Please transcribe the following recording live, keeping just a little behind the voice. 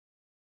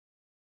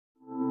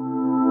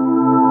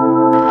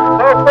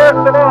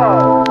First of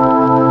all,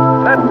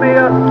 let me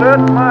assert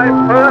my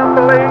firm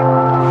belief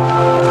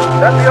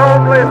that the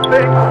only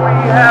thing we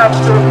have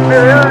to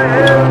fear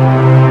is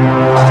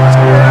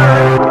fear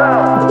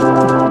itself.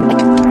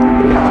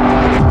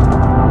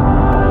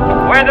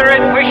 Whether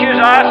it wishes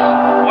us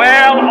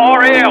well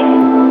or ill,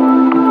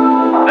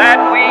 that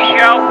we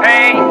shall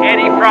pay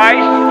any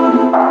price,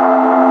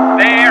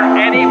 bear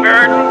any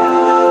burden,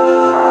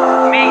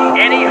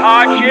 meet any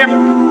hardship,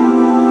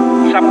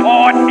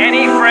 support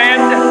any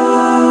friend,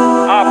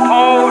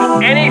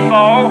 oppose any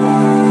foe,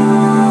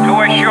 to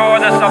assure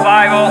the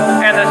survival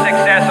and the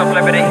success of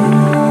liberty.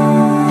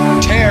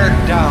 Tear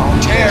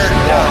down, tear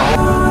down.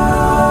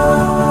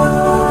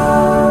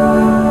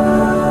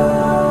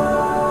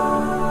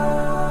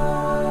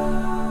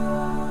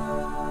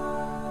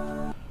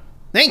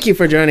 Thank you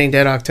for joining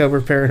Dead October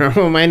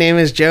Paranormal. My name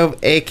is Joe,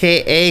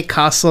 aka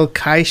Castle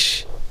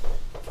Kaish.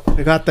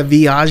 I got the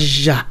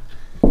Viage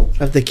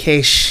of the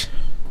Kaish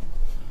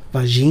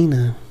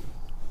Vagina.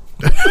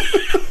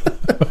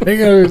 I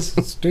think I was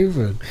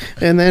stupid.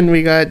 And then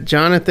we got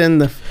Jonathan,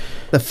 the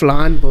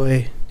Flan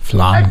boy.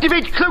 Flan.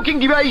 Activate cloaking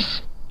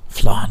device.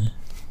 Flan.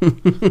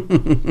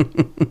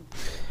 And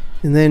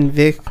then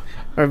Vince,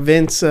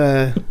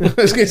 I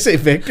was going to say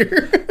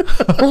Victor.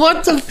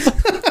 What the fuck?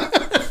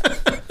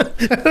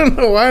 I don't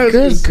know why I was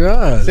going Good to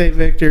God. say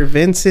Victor.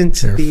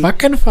 Vincent, You're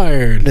fucking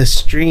fired. the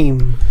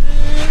stream.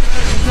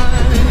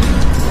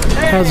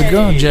 How's it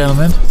going,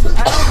 gentlemen?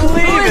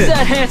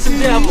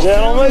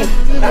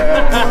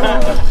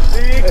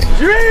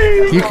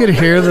 You could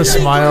hear the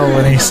smile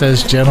when he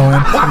says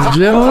gentlemen.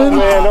 Gentlemen?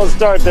 Man, don't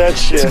start that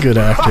shit. He's a good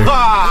actor.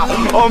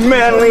 A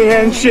manly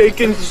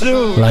handshake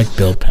ensues. Like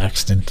Bill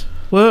Paxton.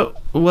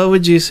 What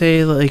would you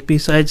say, like,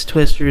 besides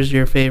Twister is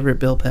your favorite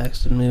Bill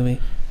Paxton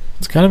movie?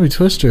 It's gotta be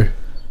Twister.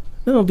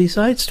 No,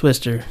 besides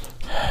Twister.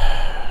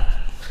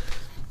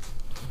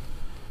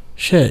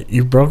 Shit,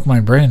 you broke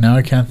my brain. Now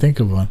I can't think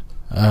of one.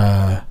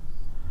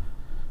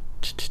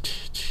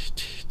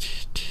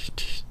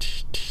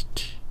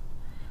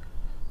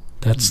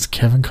 That's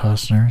Kevin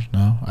Costner.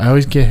 No, I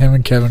always get him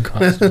and Kevin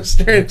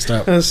Costner mixed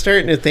up. I was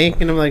starting to think,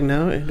 and I'm like,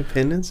 no,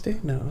 Independence Day?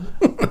 No.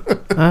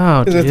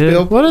 Oh, That's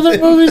dude. What other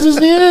movies is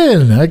he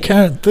in? I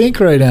can't think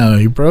right now.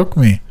 You broke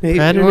me. Hey, you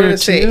Predator want to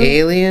say 2?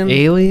 Alien?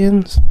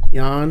 Aliens?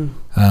 Yawn.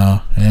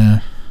 Oh, yeah.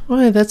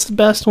 Why, that's the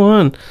best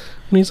one.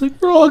 And he's like,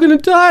 we're all gonna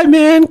die,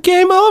 man.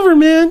 Game over,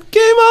 man.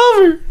 Game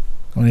over.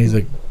 When he's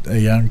a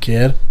young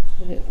kid.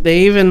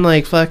 They even,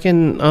 like,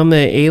 fucking, on the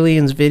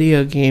Aliens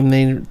video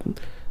game,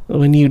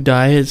 when you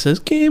die, it says,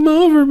 game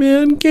over,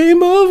 man.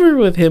 Game over,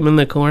 with him in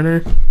the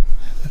corner.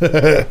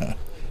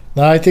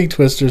 No, I think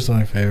Twister's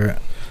my favorite.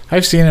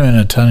 I've seen him in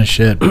a ton of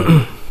shit.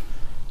 But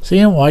see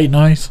him White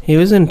Noise? He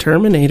was in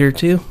Terminator,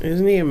 too.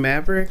 Isn't he a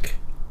Maverick?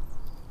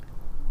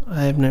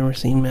 I've never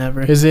seen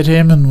Maverick. Is it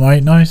him in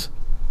White Noise?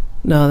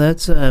 No,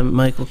 that's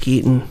Michael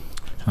Keaton.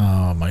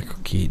 Oh, Michael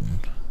Keaton.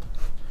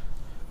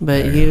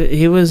 But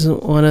he was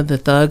one of the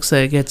thugs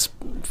that gets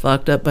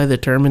fucked up by the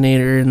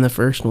Terminator in the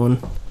first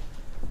one.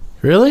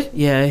 Really?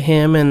 Yeah,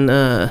 him and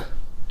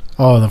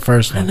Oh, the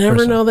first one. I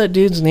never know that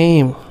dude's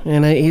name,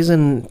 and he's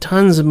in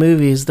tons of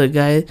movies. The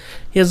guy,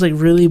 he has like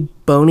really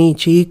bony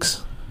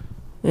cheeks,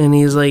 and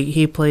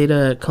he played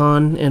a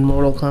Khan in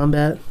Mortal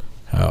Kombat.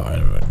 Oh, I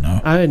don't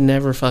know. I would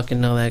never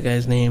fucking know that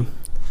guy's name.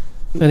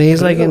 But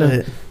he's like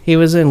he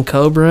was in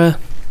Cobra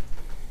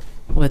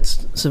with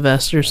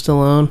Sylvester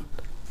Stallone.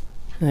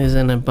 He's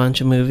in a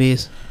bunch of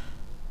movies.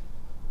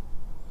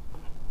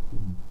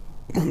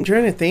 I'm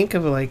trying to think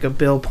of like a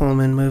Bill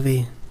Pullman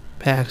movie.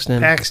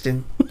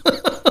 Paxton.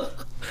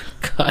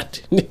 God,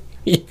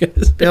 you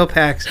guys. Bill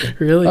Paxton.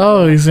 Really?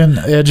 Oh, he's in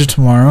Edge of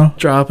Tomorrow.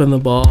 Dropping the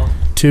ball.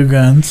 Two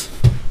Guns.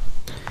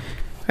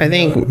 I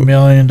think $1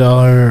 Million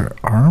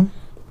Arm.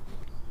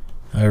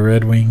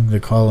 Red Wing, The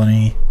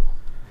Colony.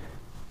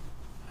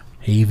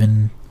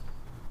 Haven.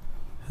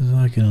 He's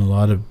like in a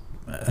lot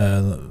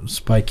of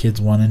Spy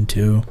Kids 1 and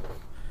 2.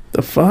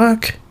 the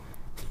fuck?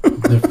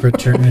 The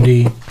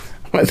Fraternity.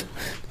 What?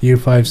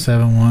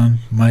 U-571.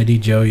 Mighty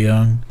Joe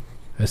Young.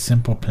 A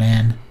Simple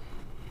Plan.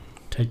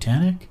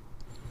 Titanic?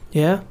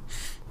 Yeah.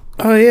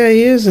 Oh yeah,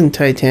 he is in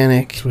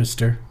Titanic.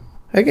 Twister.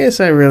 I guess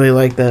I really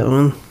like that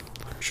one.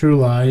 True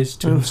Lies.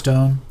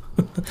 Tombstone.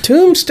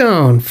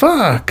 Tombstone.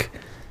 Fuck.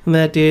 And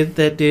that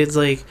dude's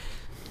like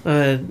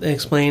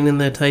explaining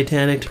the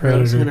Titanic to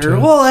Predator us, and her 2.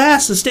 whole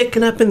ass is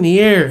sticking up in the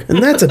air.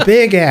 And that's a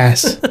big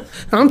ass.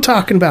 I'm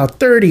talking about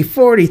 30,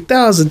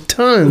 40,000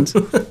 tons.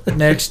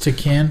 Next of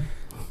Kin.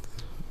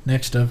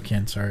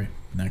 Sorry.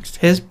 Next.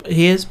 His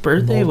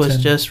birthday was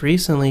Bolton. just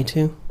recently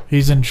too.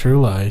 He's in True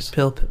Lies.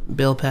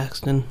 Bill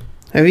Paxton.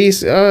 Have you?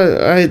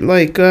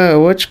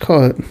 What you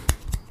call it?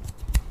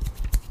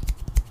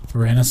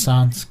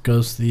 Renaissance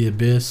Goes to the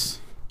Abyss.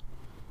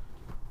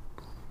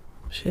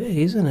 Shit,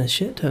 he's in a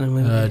shit ton of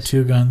movies.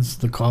 Two Guns,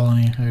 The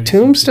Colony. I already said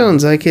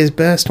Tombstone's like his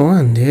best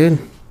one, dude.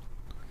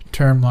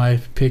 Term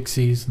Life,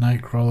 Pixies,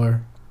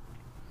 Nightcrawler,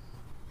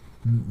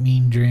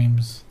 Mean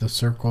Dreams, The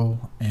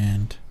Circle,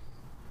 and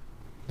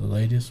the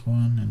latest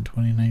one in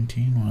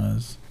 2019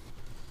 was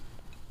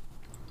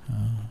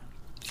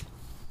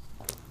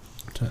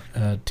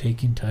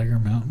Taking Tiger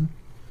Mountain.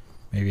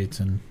 Maybe it's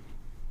in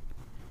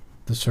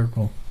The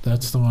Circle.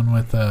 That's the one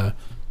with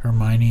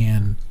Hermione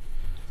and...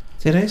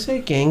 Did I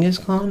say Genghis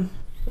Khan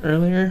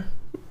earlier?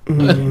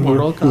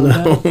 Mortal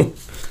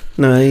Kombat?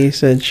 No, you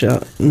said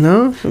Shao.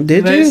 No?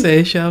 Did I you?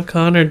 say Shao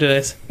Kahn or did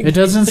I say... It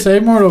doesn't say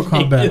Mortal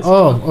Kombat.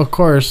 Oh, of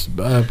course.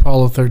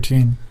 Apollo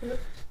 13.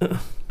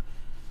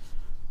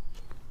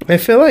 I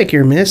feel like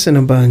you're missing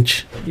a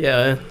bunch.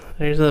 Yeah,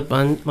 there's a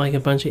bunch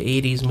of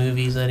 80s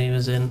movies that he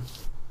was in.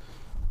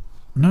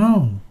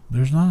 No,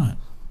 there's not.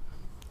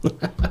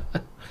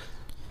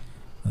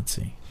 Let's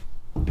see.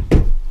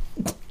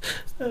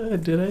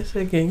 Did I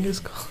say Genghis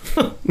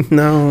Khan?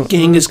 No.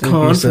 Genghis I don't think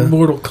Khan you said- from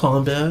Mortal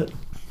Kombat.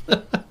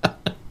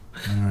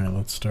 All right,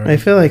 let's start. I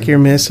feel like you're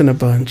missing a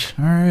bunch.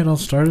 All right, I'll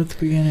start at the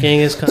beginning.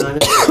 Genghis Khan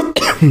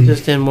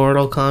just in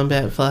Mortal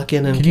Kombat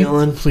fucking and Can you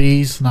killing.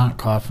 please not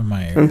cough in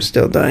my ear? I'm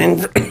still dying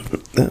from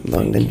that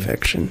lung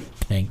infection.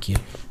 Thank you.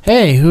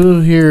 Hey,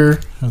 who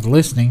here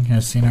listening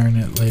has seen our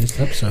latest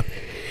episode?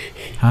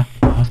 Huh?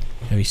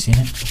 Have you seen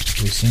it? Have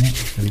you seen it?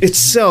 Have you It's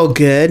seen so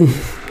good.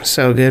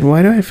 So good.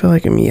 Why do I feel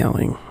like I'm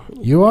yelling? it?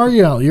 You are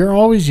yelling. You're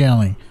always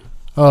yelling.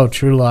 Oh,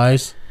 True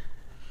Lies.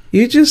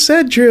 You just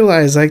said True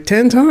Lies like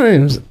 10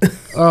 times.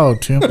 Oh,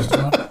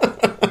 Tombstone.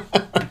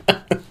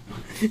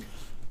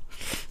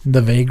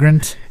 The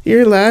Vagrant.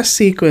 Your last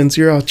sequence,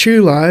 you're all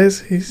True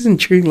Lies. He's in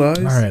True Lies.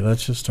 All right,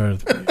 let's just start at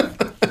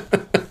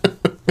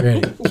the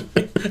beginning. Ready?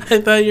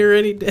 I thought you were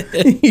already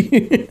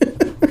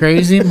dead.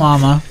 Crazy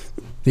Mama,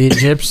 the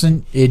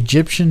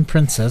Egyptian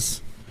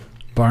Princess,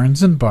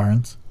 Barnes and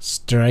Barnes,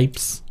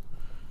 Stripes,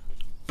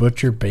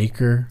 Butcher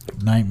Baker,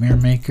 Nightmare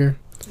Maker,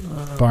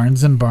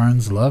 Barnes and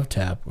Barnes Love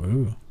Tap,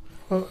 ooh,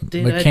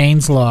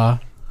 McCain's Law,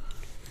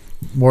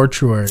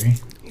 Mortuary,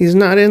 He's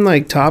not in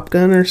like Top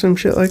Gun or some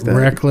shit like that.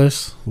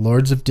 Reckless,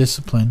 Lords of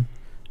Discipline,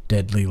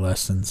 Deadly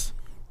Lessons,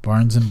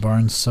 Barnes and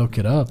Barnes Soak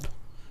It Up,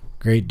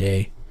 Great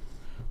Day,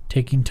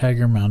 Taking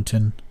Tiger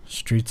Mountain,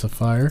 Streets of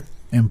Fire,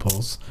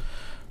 Impulse,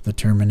 The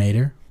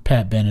Terminator,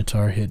 Pat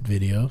Benatar hit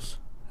videos,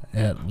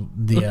 at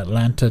the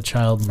Atlanta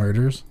Child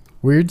Murders,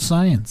 Weird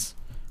Science,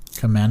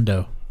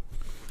 Commando,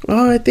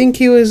 Oh, I think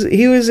he was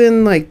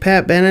in like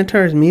Pat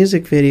Benatar's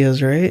music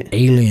videos, right?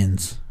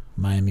 Aliens,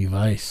 Miami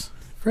Vice,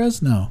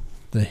 Fresno,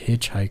 The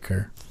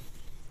Hitchhiker,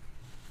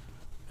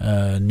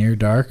 Near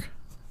Dark,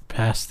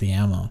 Past the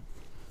Ammo,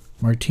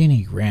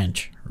 Martini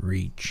Ranch,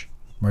 Reach,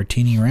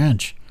 Martini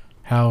Ranch,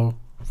 How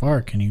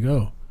Far Can You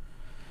Go,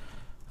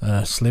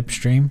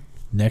 Slipstream,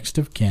 Next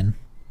of Kin,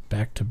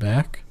 Back to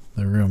Back,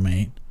 The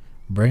Roommate,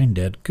 Brain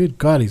Dead. Good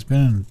God, he's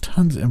been in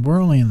tons, and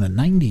we're only in the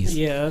 90s.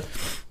 Yeah.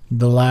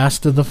 The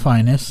Last of the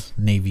Finest,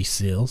 Navy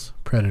SEALs,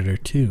 Predator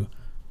 2,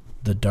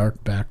 The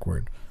Dark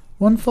Backward,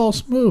 One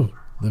False Move,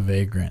 The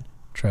Vagrant,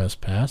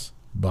 Trespass,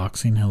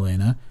 Boxing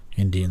Helena,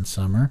 Indian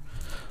Summer,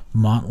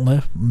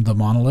 The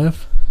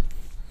Monolith,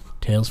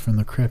 Tales from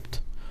the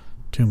Crypt,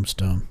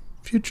 Tombstone,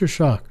 Future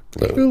Shock,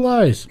 True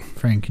Lies,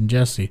 Frank and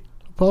Jesse,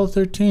 Apollo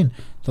 13,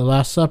 The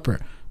Last Supper,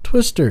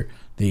 Twister,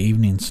 The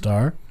Evening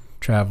Star,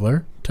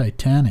 Traveler,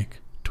 Titanic,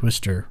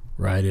 Twister,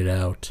 Ride It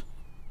Out.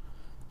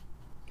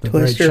 The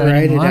Bright Twister Shining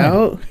Ride It Light.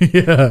 Out?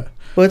 Yeah.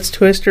 What's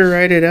Twister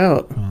Ride It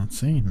Out? Well, let's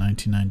see.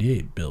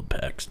 1998, Bill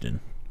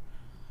Paxton.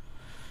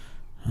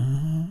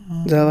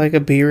 Is that like a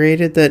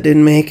B-rated that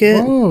didn't make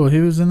it? Oh, he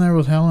was in there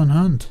with Helen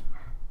Hunt.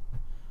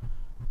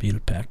 Bill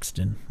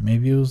Paxton.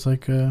 Maybe it was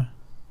like a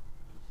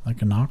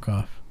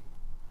knockoff.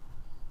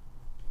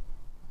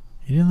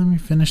 He didn't let me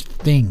finish the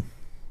thing.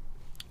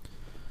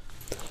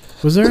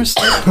 Was there is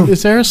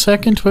there a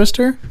second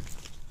Twister?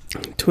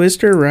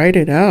 Twister Ride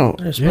It Out.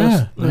 They're Yeah,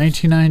 supposed-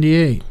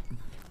 1998.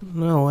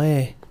 No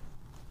way.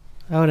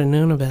 I would have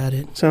known about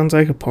it. Sounds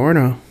like a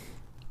porno.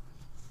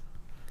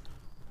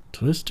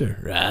 Twister,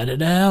 ride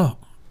it out,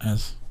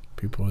 as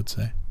people would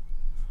say.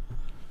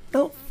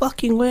 No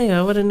fucking way.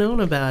 I would have known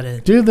about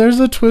it. Dude, there's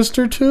a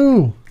Twister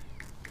too.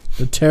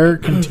 The terror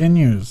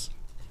continues.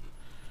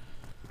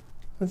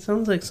 That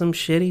sounds like some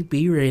shitty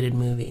B-rated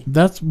movie.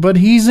 But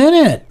he's in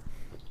it.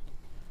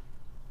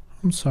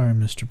 I'm sorry,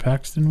 Mr.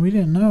 Paxton. We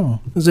didn't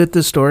know. Is it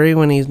the story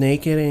when he's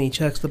naked and he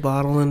chucks the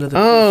bottle into the...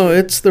 Oh,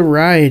 it's the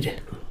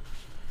ride.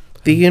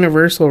 The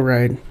Universal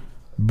ride.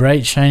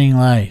 Bright shining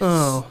lights.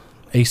 Oh.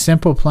 A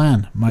simple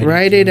plan.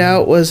 Ride It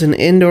Out was an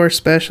indoor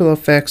special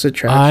effects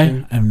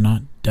attraction. I am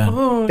not done.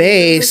 Oh,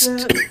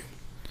 Based.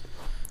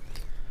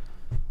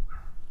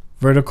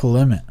 Vertical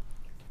Limit.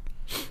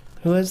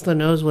 Who has the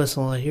nose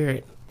whistle? I hear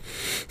it.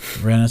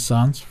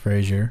 Renaissance.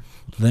 Frasier.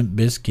 Limp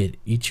Bizkit.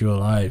 Eat You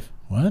Alive.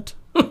 What?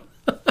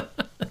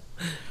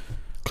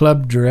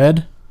 Club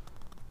Dread.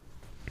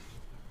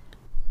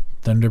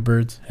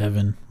 Thunderbirds.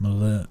 Heaven.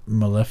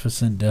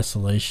 Maleficent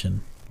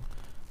Desolation.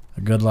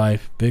 A Good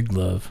Life. Big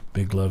Love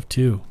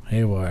 2.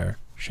 Haywire.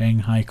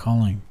 Shanghai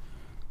Calling.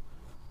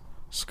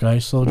 Sky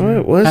Soldier. Oh,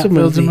 it was a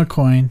Hatfields and movie.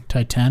 McCoy.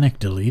 Titanic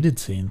deleted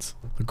scenes.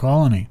 The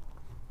Colony.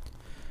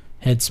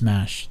 Head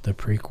Smash. The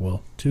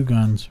prequel. Two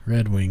Guns.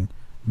 Red Wing.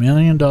 $1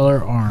 Million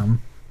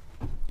Arm.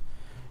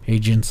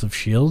 Agents of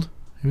S.H.I.E.L.D.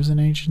 He was in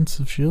Agents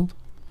of S.H.I.E.L.D.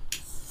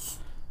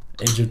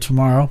 Edge of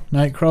Tomorrow,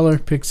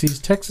 Nightcrawler, Pixies,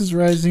 Texas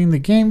Rising, The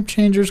Game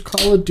Changers,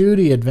 Call of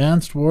Duty,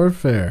 Advanced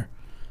Warfare,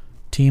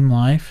 Team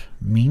Life,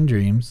 Mean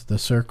Dreams, The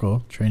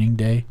Circle, Training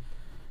Day,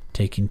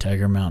 Taking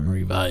Tiger Mountain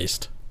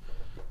Revised.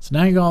 So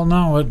now you all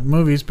know what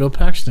movies Bill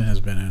Paxton has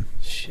been in.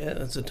 Shit,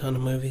 that's a ton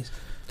of movies.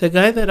 The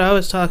guy that I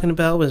was talking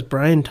about was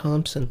Brian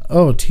Thompson.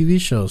 Oh, TV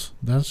shows.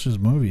 That's just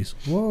movies.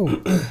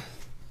 Whoa.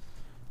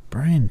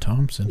 Brian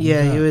Thompson.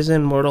 Yeah, he was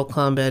in Mortal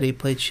Kombat. He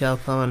played Shao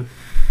Kahn.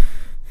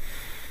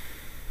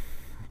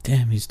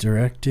 Damn, he's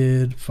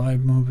directed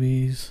 5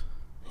 movies.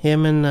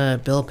 Him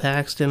and Bill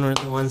Paxton were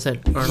the ones that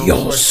Arnold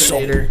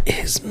Schwarzenegger.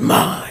 is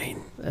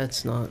mine.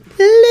 That's not.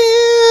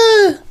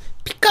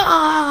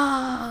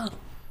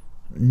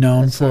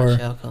 Known That's not for.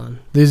 Shao Kahn.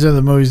 These are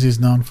the movies he's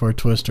known for.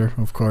 Twister,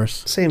 of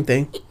course. Same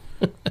thing.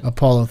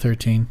 Apollo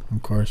 13,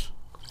 of course.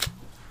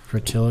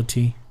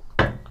 Fertility.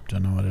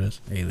 Don't know what it is.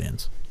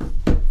 Aliens.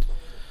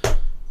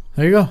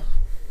 There you go.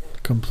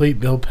 Complete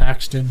Bill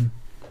Paxton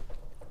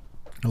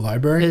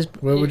library.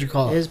 What would you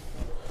call it? His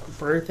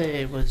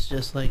birthday was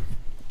just like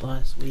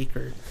last week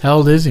or. How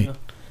old is he?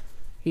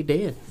 He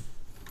did.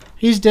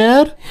 He's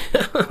dead?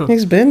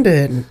 He's been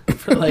dead.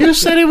 For like, You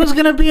said he was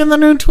going to be in the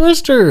new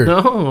Twister.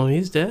 no,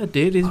 he's dead,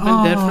 dude. He's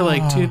been dead for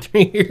like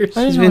 2-3 years.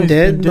 I He's didn't know been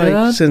dead dead.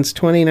 like since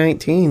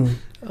 2019.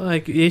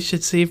 Like you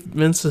should see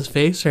Vince's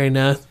face right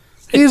now.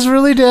 He's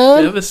really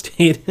dead?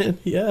 Devastated.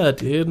 Yeah,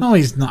 dude. No,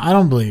 he's not. I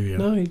don't believe you.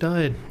 No, he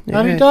died.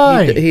 How'd he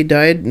die? He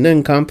died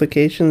in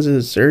complications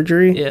of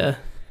surgery. Yeah.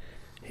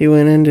 He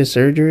went into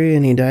surgery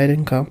and he died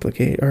in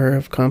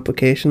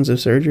complications of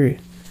surgery.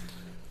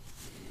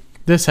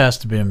 This has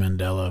to be a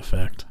Mandela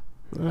effect.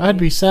 I'd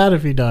be sad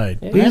if he died.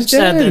 Yeah. I'm He's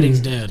sad that dead. he's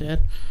dead.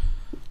 Dead.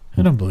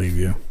 I don't believe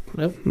you.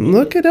 Nope.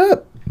 Look it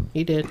up.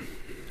 He did.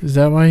 Is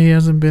that why he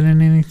hasn't been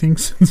in anything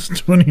since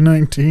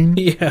 2019?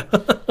 Yeah.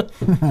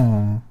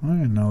 Oh, I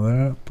didn't know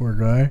that. Poor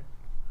guy.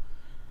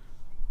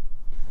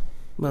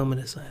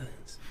 Moment of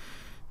silence.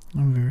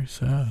 I'm very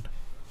sad.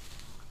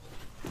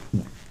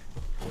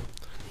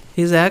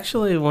 He's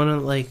actually one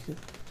of like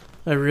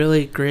a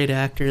really great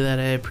actor that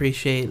I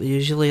appreciate.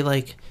 Usually,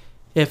 like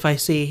if I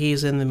see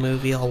he's in the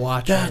movie, I'll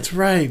watch That's it.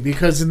 right,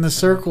 because in The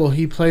Circle,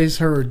 he plays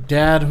her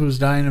dad who's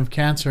dying of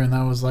cancer, and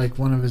that was like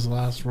one of his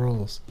last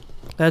roles.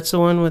 That's the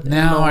one with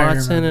Now Emma I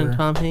Watson and remember.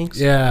 Tom Hanks.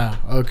 Yeah,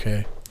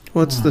 okay.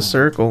 What's the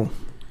circle?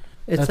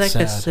 It's That's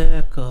like a sad.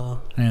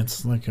 circle. And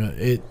it's like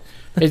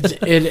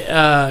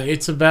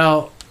it's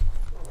about.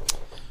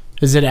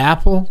 Is it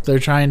Apple? They're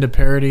trying to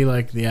parody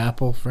like the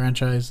Apple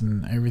franchise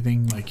and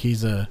everything. Like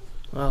he's a.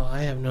 Oh,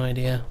 I have no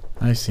idea.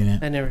 I've seen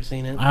it. I've never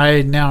seen it.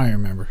 Now I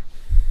remember.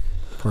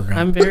 Poor guy.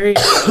 I'm very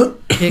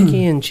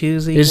picky and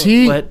choosy Is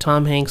he- what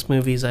Tom Hanks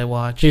movies I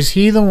watch. Is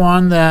he the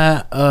one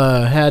that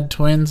had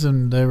twins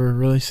and they were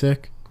really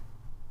sick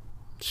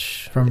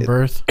from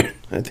birth?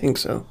 I think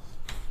so.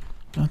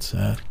 That's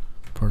sad.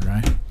 Poor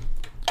guy.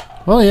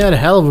 Well, he had a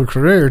hell of a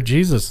career.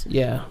 Jesus.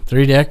 Yeah.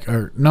 80s,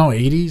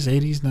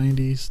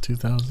 90s,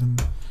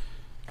 2000.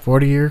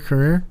 40-year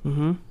career.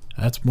 Mm-hmm.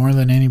 That's more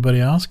than anybody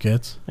else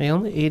gets.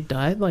 He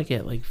died like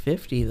at like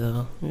 50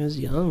 though. He was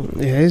young.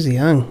 Yeah, he's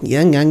young.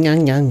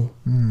 Young.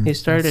 He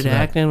started that's sad.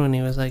 acting when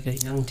he was like a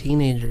young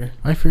teenager.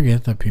 I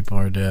forget that people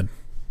are dead.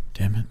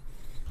 Damn it.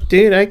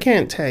 Dude, I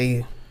can't tell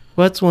you.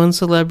 What's one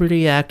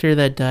celebrity actor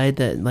that died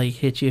that like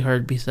hit you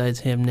hard besides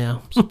him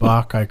now?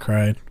 Spock, I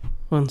cried.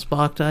 When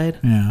Spock died?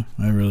 Yeah,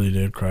 I really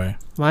did cry.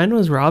 Mine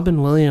was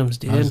Robin Williams,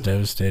 I was dude.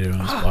 devastated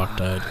when Spock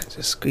died. I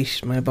just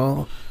squeashed my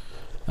ball.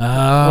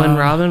 When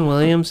Robin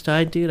Williams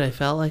died, dude, I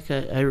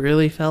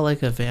really felt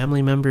like a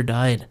family member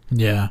died.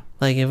 Yeah.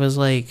 Like it was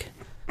like,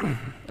 I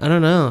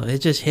don't know, it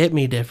just hit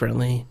me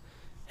differently.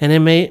 And it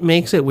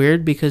makes it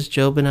weird because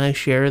Job and I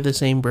share the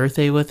same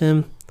birthday with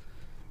him.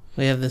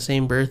 We have the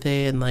same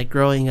birthday, and like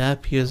growing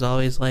up, he was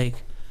always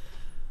like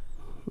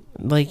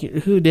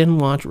who didn't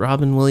watch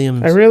Robin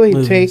Williams? I really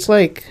movies? take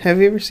like. Have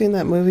you ever seen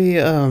that movie?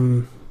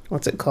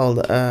 What's it called?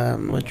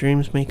 What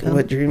Dreams May Come.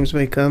 What Dreams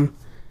May Come.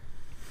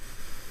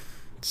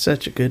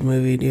 Such a good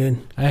movie, dude.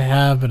 I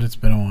have, but it's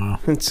been a while.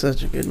 It's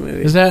such a good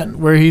movie. Is that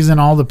where he's in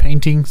all the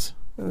paintings?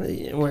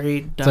 Where he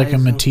dies It's like a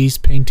and Matisse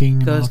painting.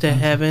 and all goes to that.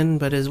 heaven,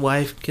 but his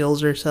wife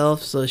kills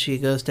herself, so she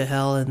goes to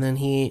hell, and then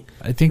he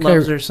I think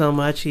loves her so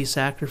much he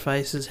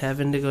sacrifices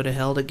heaven to go to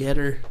hell to get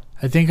her.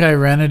 I think I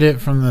rented it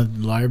from the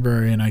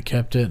library and I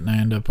kept it, and I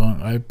end up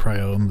I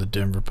probably own the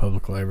Denver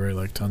Public Library,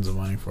 like tons of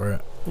money for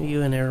it.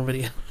 You and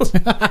everybody else.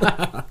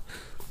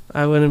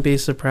 I wouldn't be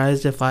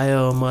surprised if I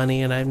owe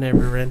money and I've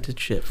never rented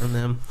shit from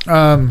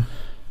them.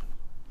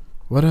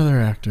 What other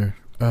actor?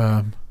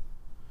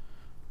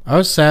 I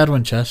was sad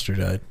when Chester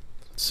died.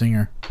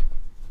 Singer.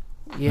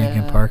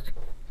 Linkin Park.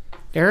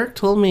 Eric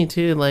told me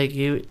too, like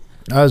you.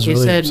 I was He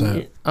really said,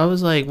 upset. I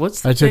was like,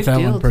 "What's the I took big that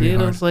deal, one pretty dude?"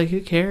 I hard. was like,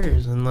 "Who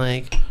cares?" And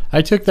like,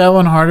 I took that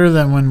one harder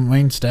than when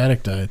Wayne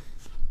Static died.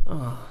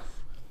 oh,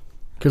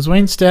 Because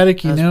Wayne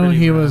Static, you That's know, pretty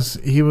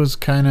he was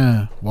kind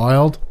of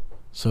wild.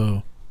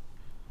 So,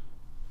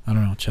 I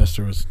don't know.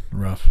 Chester was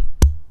rough.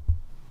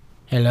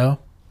 Hello?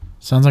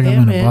 Sounds like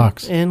I'm in a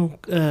box. And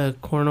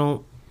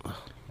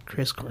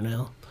Chris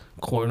Cornell.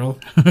 Cornell.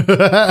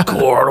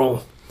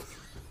 Cornell.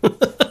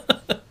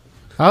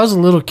 I was a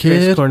little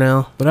Chris kid,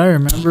 Cornell. but I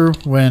remember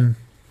when.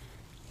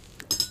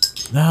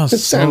 That was It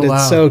so sounded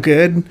loud. so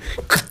good.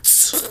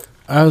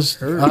 I was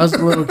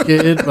a little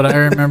kid, but I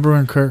remember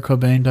when Kurt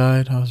Cobain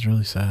died. I was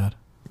really sad.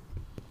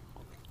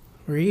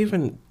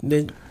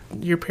 Did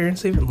your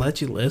parents even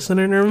let you listen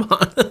to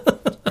Nirvana?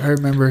 I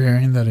remember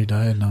hearing that he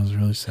died, and I was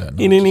really sad.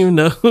 You didn't even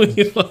know who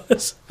he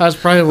was. I was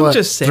probably what,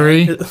 just sad.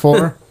 3,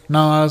 4?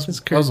 No, I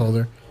was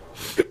older.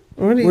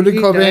 When did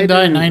Cobain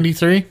die?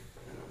 93.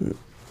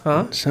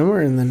 Huh?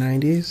 Somewhere in the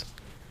 90s.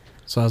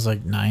 So I was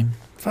like 9.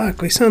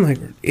 Fuck, we sound like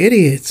we're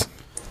idiots.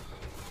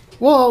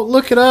 Well,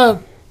 look it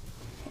up.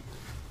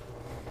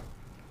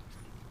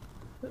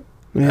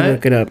 Let me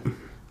look it up.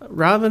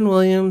 Robin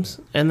Williams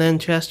and then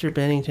Chester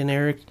Bennington.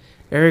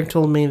 Eric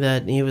told me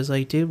that he was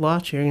like, dude,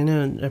 watch, you're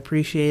going to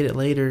appreciate it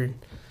later.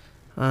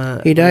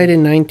 He died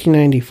in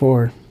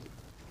 1994.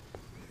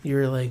 You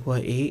were like,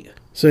 what, 8?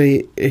 So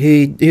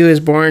he was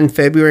born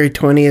February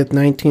 20th,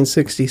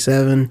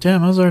 1967.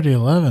 Damn, I was already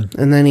 11.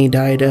 And then he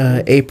died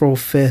April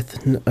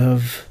 5th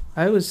of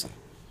I was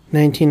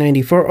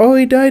 1994. Oh,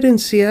 he died in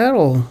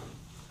Seattle.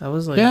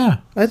 like, Yeah.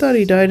 I thought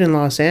he died in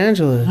Los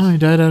Angeles. No, he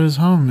died at his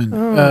home. And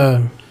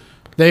Oh.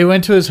 they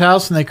went to his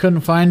house and they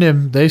couldn't find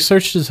him. They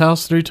searched his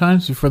house 3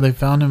 times before they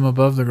found him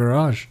above the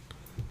garage.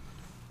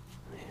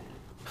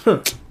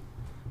 Huh.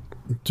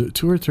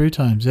 2 or 3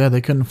 times. Yeah, they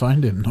couldn't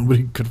find him.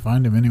 Nobody could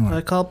find him anywhere. I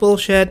call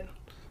bullshit.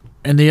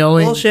 And the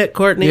only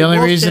Courtney. the only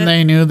bullshit. reason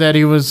they knew that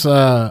he was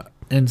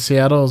in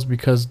Seattle is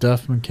because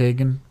Duff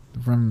McKagan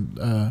from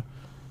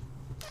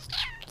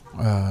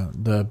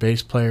the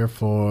bass player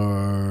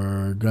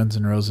for Guns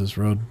N' Roses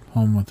rode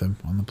home with him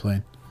on the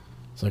plane.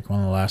 It's like one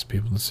of the last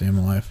people to see him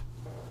alive.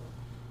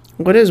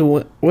 What does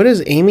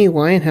Amy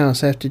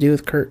Winehouse have to do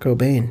with Kurt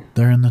Cobain?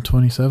 They're in the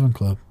 27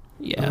 Club.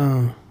 Yeah.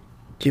 Oh,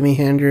 Jimi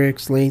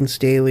Hendrix, Lane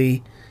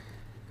Staley,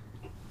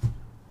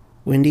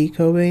 Wendy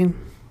Cobain?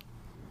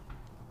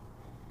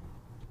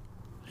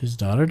 His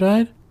daughter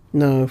died?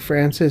 No,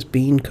 Frances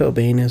Bean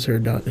Cobain is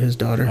his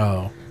daughter.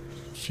 Oh.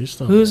 She's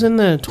still Who's in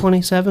the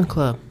 27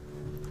 Club?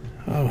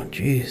 Oh,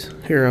 jeez.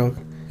 Here,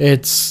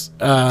 It's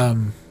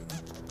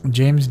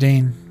James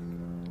Dean,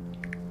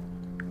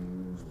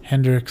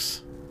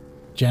 Hendrix,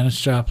 Janis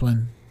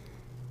Joplin,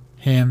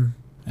 him,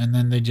 and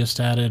then they just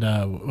added,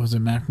 was it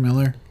Mac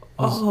Miller?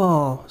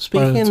 Oh,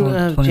 speaking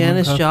of 21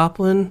 Janis Club?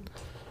 Joplin,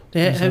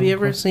 have you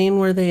ever Club? seen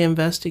where they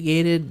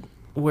investigated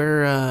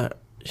where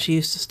she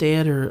used to stay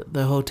at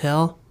the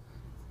hotel,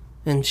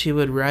 and she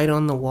would write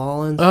on the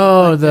wall and stuff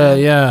Oh, like that?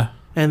 yeah.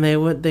 And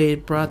they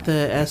brought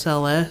the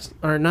SLS,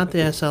 or not the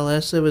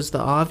SLS, it was the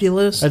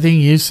Ovulus. I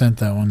think you sent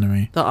that one to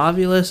me. The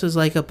Ovulus is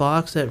like a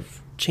box that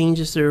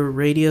changes their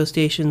radio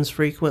stations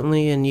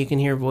frequently, and you can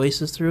hear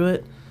voices through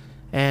it.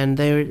 And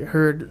they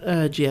heard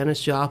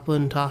Janis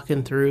Joplin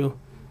talking through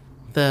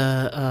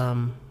the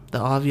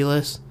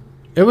Ovulus.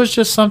 It was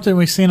just something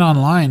we seen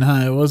online,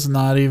 huh? It was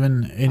not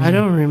even any... I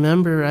don't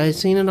remember. I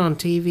seen it on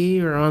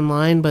TV or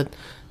online, but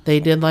they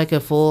did like a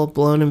full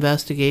blown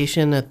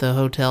investigation at the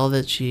hotel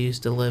that she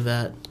used to live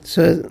at.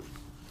 so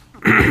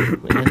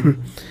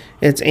And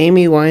it's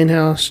Amy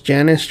Winehouse,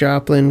 Janis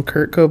Joplin,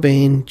 Kurt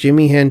Cobain,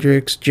 Jimi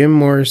Hendrix, Jim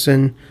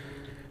Morrison,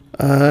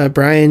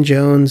 Brian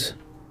Jones,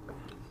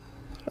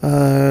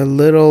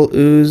 Little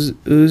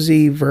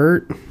Uzi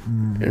Vert,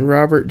 and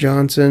Robert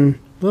Johnson.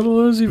 Little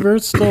Uzi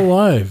Vert's still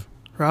alive.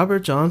 Robert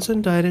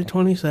Johnson died at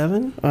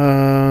 27?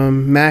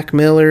 Mac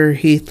Miller,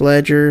 Heath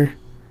Ledger,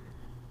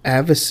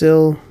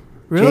 Avicil,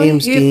 Really?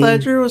 James Heath Dean,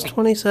 Ledger was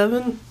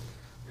 27?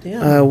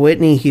 Yeah.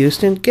 Whitney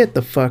Houston. Get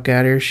the fuck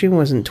out of here. She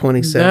wasn't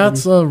 27.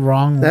 That's a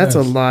wrong That's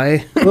a list.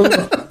 lie.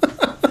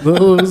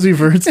 Little Uzi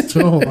Vert's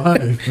still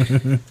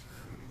alive.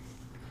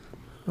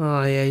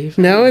 Oh, yeah.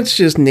 Now it's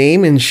just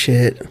name and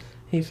shit.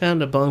 He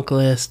found a bunk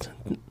list.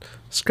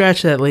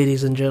 Scratch that,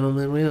 ladies and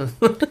gentlemen. We don't...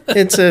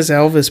 It says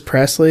Elvis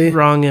Presley.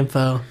 Wrong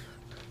info.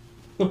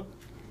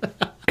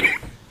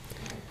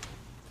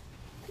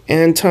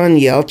 Anton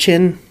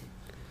Yelchin.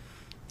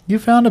 You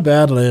found a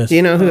bad list. Do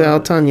you know who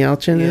Anton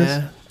Yelchin is?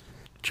 Yeah.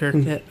 Jerk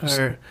it,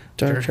 or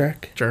Star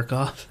Trek. jerk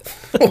off.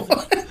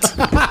 What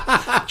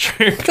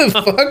the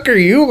fuck are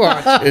you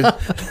watching?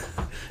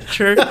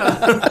 Jerk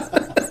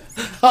off.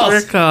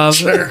 Jerk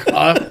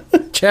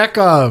off.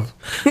 Chekhov.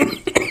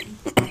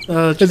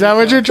 Oh, Is that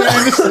what you're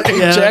trying to say?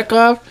 Yeah.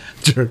 Chekhov?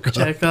 Jerk off.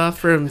 Check off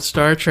from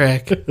Star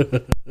Trek.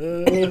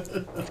 That's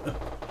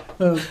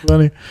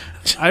funny.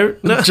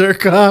 No,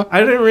 Jerk off. I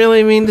didn't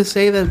really mean to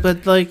say that,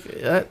 but like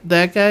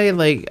that guy,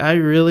 like I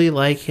really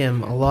like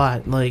him a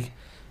lot. Like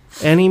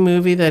any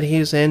movie that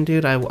he's in,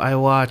 dude, I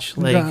watch.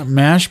 Like Got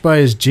mashed by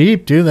his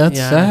Jeep, dude. That's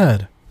Yeah.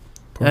 sad.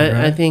 Poor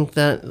guy. I think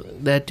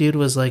that dude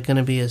was like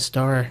gonna be a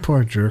star.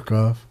 Poor jerk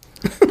off.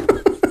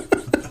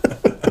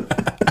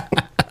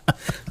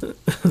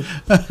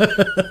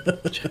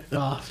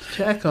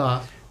 Check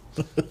off.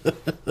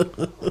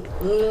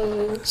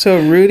 So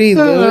Rudy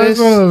That's Lewis.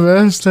 one of the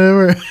best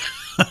ever.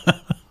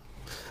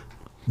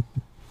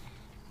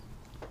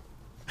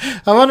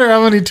 I wonder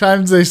how many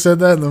times they said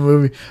that in the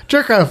movie.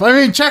 Chekhov.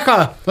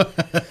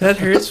 That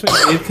hurts me,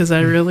 dude, because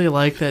I really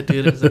like that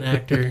dude as an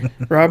actor.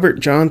 Robert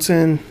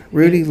Johnson,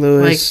 Rudy Like,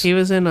 Lewis. he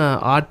was in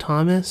Odd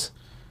Thomas.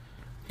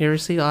 You ever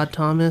see Odd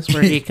Thomas,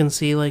 where he can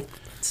see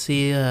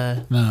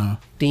No.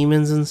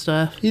 demons and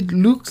stuff? It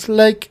looks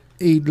like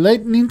a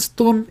lightning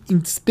storm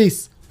in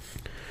space.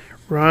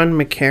 Ron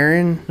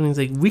McCarran. And he's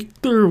like,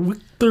 Victor,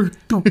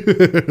 2.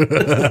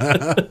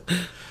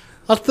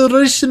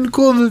 Operation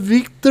called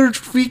Victor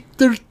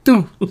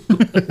 2.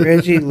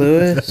 Reggie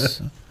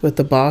Lewis with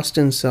the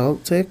Boston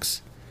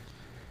Celtics.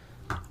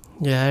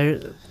 Yeah,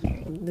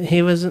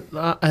 he was.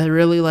 I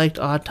really liked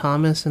Odd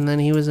Thomas, and then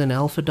he was in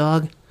Alpha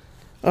Dog.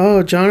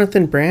 Oh,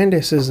 Jonathan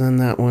Brandis is in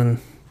that one.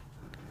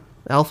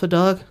 Alpha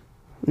Dog?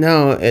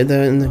 No, in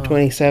the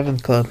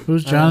 27th Club.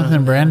 Who's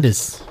Jonathan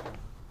Brandis?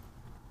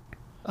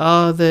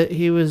 Oh,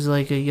 he was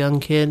like a young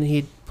kid.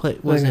 He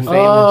wasn't Like a famous.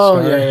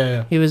 Oh,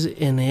 yeah. He was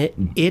in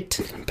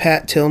it.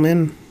 Pat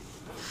Tillman.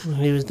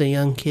 He was the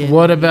young kid.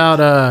 What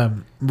about,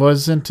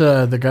 wasn't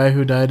the guy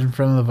who died in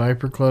front of the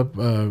Viper Club,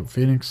 River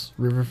Phoenix?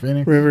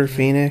 River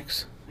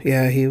Phoenix.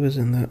 Yeah, he was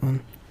in that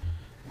one.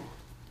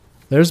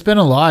 There's been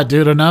a lot,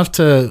 dude. Enough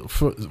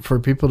for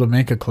people to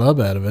make a club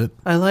out of it.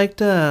 I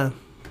liked.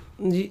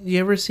 You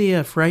ever see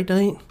a Fright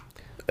Night?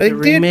 The The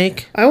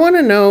remake? I want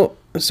to know.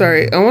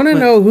 Sorry, I want to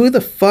know who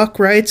the fuck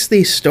writes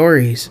these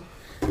stories.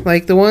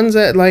 Like the ones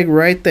that like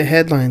write the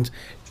headlines.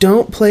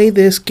 Don't play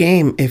this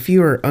game if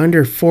you are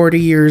under 40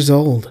 years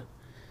old.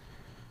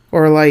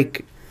 Or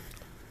like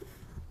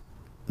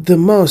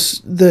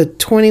the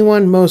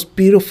 21 most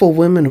beautiful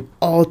women of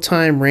all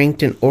time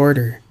ranked in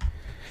order.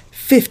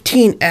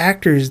 15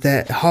 actors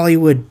that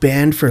Hollywood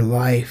banned for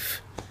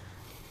life.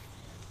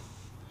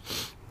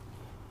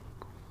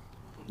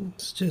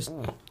 It's just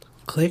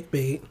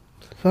clickbait.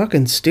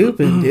 Fucking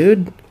stupid,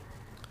 dude.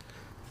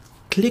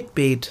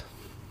 Clickbait.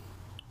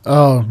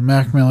 Oh,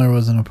 Mac Miller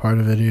wasn't a part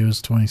of it. He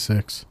was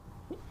 26.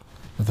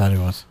 I thought he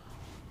was.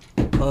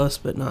 Close,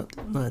 but not.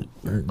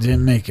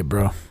 Didn't make it,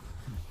 bro.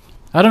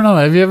 I don't know.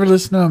 Have you ever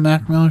listened to a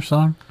Mac Miller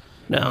song?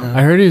 No.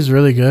 I heard he's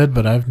really good,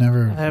 but I've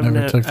never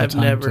took the I've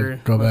time never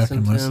to go back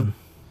and listened to listen. him.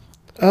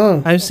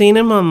 Oh, I've seen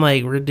him on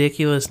like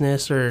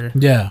Ridiculousness or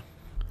Yeah.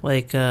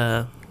 like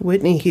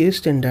Whitney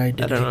Houston died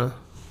I today. don't know.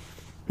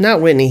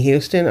 Not Whitney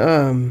Houston.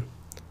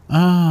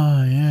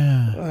 Oh,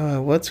 yeah.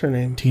 What's her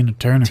name? Tina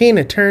Turner.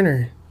 Tina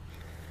Turner.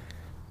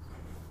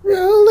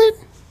 Rolling,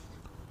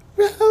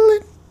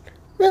 rolling,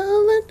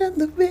 rolling down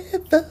the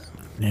river.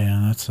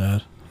 Yeah, that's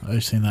sad. I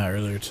seen that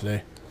earlier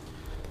today.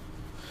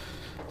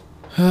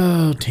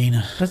 Oh,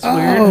 Tina. That's Oh.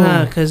 weird,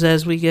 huh? Because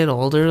as we get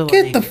older,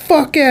 Get like the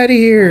fuck out of our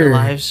here.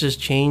 lives just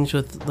change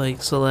with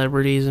like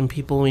celebrities and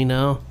people we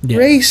know. Yeah.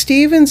 Ray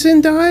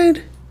Stevenson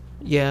died?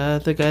 Yeah,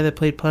 the guy that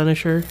played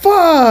Punisher.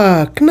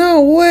 Fuck,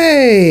 no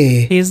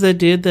way. He's the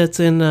dude that's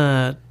in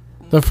The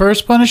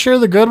first Punisher,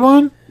 the good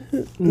one?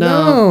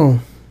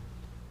 No.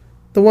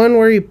 The one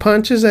where he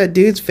punches that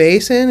dude's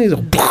face in? He's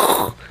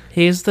like,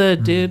 He's the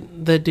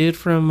dude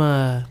from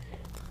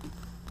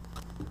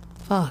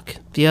fuck.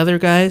 The other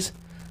guys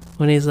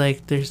when he's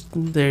like there's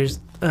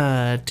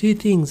two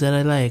things that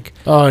I like.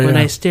 Oh, yeah. When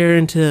I stare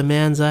into a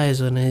man's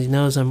eyes when he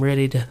knows I'm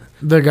ready to,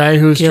 The guy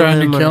who's Kill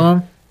trying him to or- kill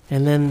him?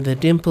 and then the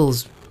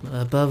dimples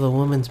above a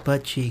woman's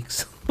butt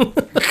cheeks.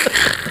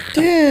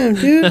 damn,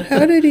 dude,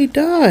 how did he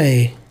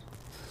die?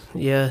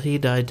 Yeah, he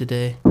died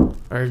today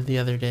or the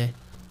other day.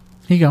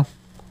 Here you go.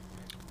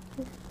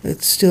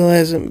 It still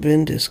hasn't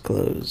been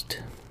disclosed.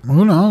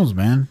 Who knows,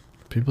 man?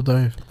 People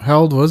die. How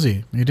old was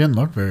he? He didn't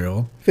look very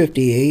old.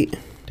 58.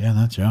 Damn,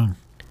 that's young.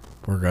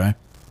 Poor guy.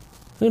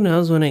 Who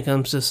knows when it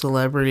comes to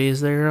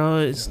celebrities? They're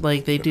always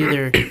like they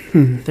do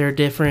their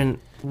different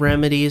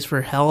remedies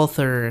for health,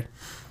 or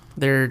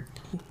they're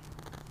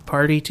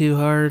party too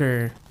hard,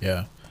 or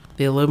Yeah.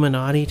 the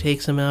Illuminati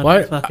takes them out.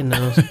 What? Who fucking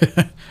knows?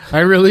 I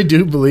really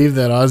do believe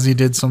that Ozzy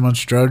did so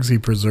much drugs he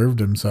preserved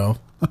himself.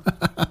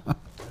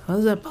 How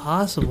is that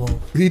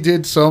possible? He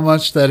did so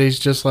much that he's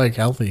just like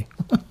healthy.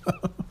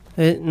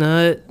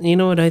 No, you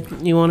know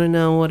what you want to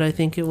know what I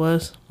think it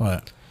was?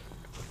 What?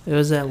 It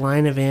was that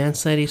line of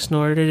ants that he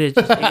snorted. It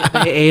just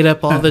they ate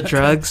up all the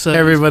drugs. So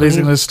Everybody's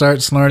it's going to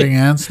start snorting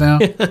ants now?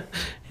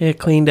 it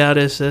cleaned out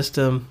his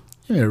system.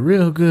 Yeah, a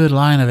real good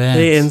line of ants.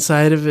 The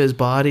inside of his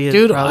body is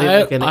Dude, probably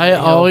I, like an I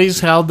ant. always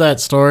held that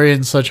story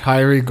in such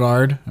high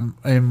regard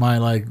in my,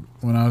 like,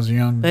 when I was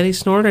young. That he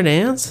snorted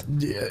ants?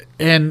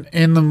 And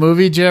in the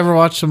movie, did you ever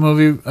watch the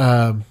movie,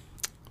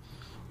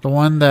 the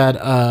one that,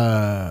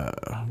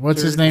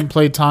 what's his name,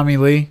 played Tommy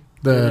Lee?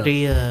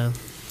 Dirty,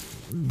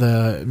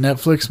 The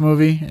Netflix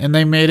movie, and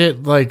they made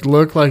it like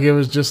look like it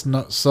was just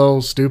not so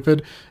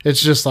stupid.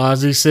 It's just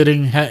Ozzy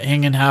sitting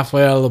hanging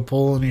halfway out of the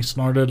pool, and he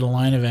snorted a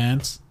line of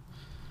ants.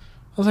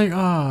 I was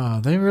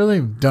like, they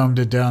really dumbed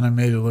it down and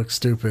made it look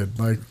stupid.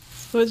 Like,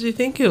 what did you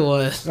think it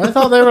was? I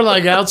thought they were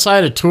like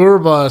outside a tour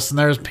bus, and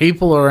there's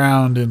people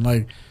around, and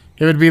like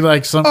it would be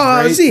like some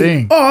great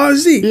thing.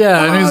 Ozzy.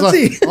 Yeah, and he's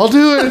like, I'll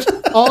do it,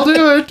 do it,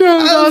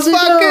 I'll Ozzy,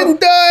 fucking go.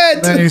 do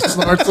it. Then he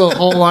snorts a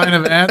whole line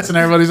of ants, and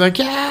everybody's like,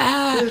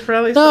 yeah. It's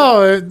probably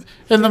No,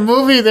 in the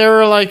movie they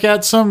were like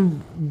at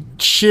some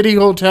shitty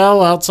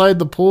hotel outside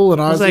the pool,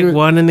 and It was Ozzy, like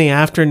 1 in the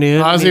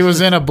afternoon. Ozzy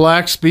was in a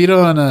black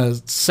Speedo and a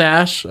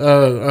sash,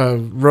 a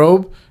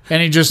robe,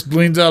 and he just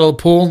leans out of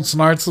the pool and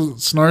snorts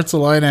a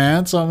line of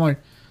ants. So I'm like,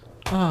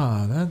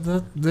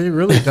 that they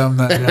really dumbed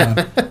that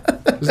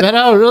down. Is that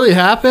how it really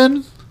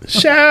happened?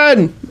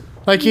 Sean!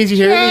 Like you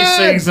hear these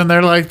things and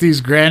they're like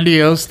these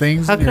grandiose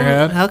things in your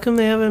head. How come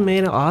they haven't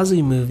made an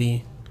Ozzy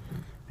movie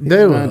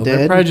They will. not They're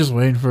dead. probably just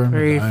waiting for him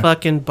where to he die.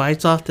 fucking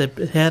bites off the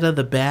head of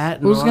the bat?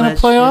 And Who's all gonna that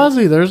play shit?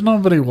 Ozzy? There's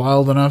nobody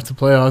wild enough to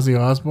play Ozzy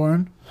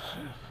Osbourne.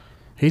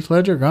 Heath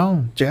Ledger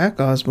gone. Jack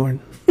Osborne.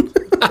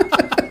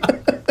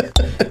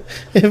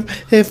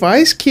 if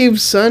Ice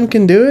Cube's son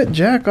can do it,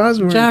 Jack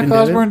Osborne Jack can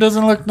Osbourne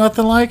doesn't look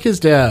nothing like his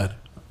dad.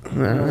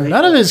 do it.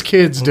 None of his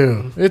kids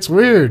do. It's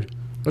weird.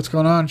 What's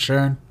going on,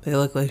 Sharon? They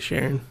look like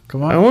Sharon.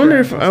 Come on. I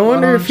wonder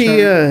Sharon. if he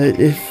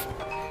if.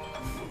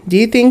 Do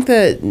you think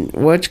that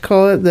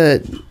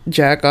that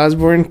Jack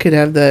Osborne could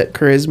have that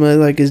charisma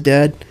like his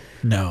dad?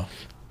 No.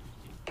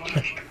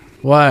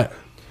 What?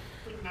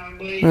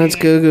 That's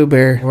Goo Goo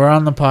Bear. We're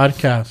on the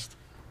podcast.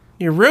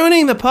 You're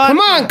ruining the podcast. Come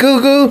on,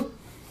 Goo Goo.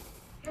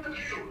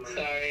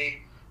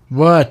 Sorry.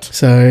 What?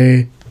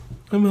 Sorry.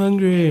 I'm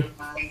hungry.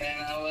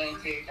 I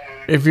went too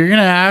dark. If you're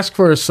gonna ask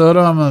for a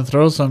soda, I'm gonna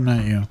throw something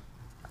at you.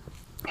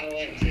 I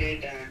went too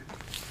dark.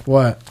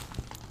 What?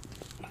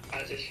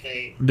 I just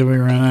wait. Did we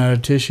run out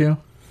of tissue?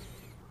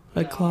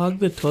 I clogged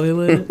the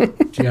toilet.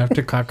 Do you have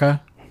to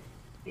caca?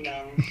 No.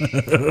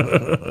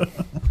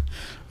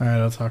 All right,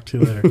 I'll talk to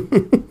you later.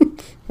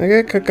 I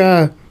got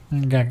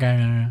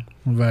caca.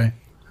 Bye.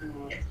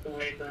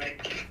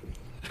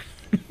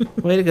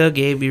 Way to go,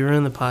 Gabe. You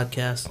ruined the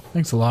podcast.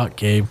 Thanks a lot,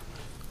 Gabe.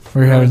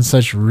 We're having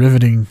such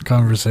riveting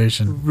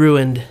conversation.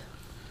 Ruined.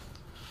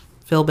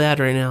 Feel bad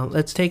right now.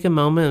 Let's take a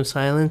moment of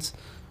silence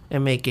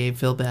and make Gabe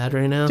feel bad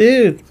right now.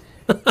 Dude,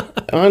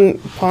 on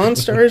Pawn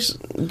Stars,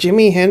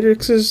 Jimi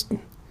Hendrix's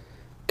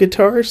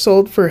guitar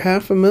sold for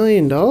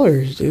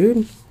 $500,000,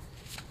 dude.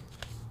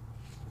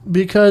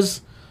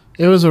 Because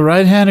it was a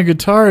right-handed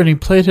guitar and he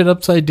played it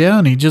upside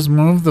down. He just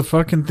moved the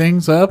fucking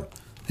things up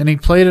and he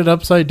played it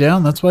upside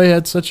down. That's why he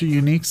had such a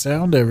unique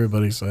sound,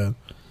 everybody said.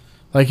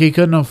 Like he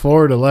couldn't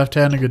afford a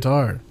left-handed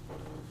guitar.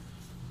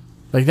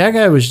 Like that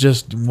guy was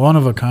just one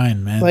of a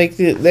kind, man. Like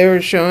they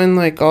were showing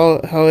like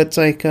all how it's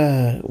like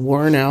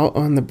worn out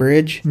on the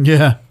bridge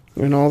Yeah.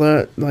 and all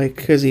that, like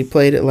because he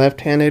played it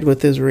left-handed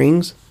with his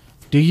rings.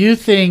 Do you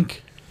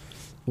think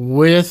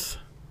with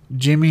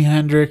Jimi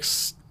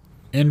Hendrix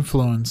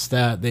influence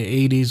that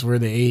the 80s were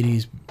the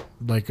 80s,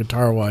 like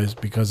guitar-wise,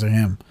 because of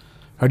him?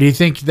 Or do you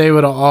think they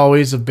would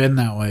always have been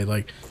that way,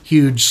 like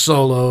huge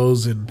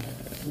solos and...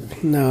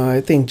 No,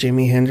 I think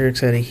Jimi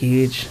Hendrix had a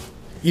huge,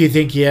 You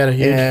think he had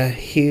a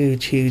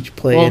huge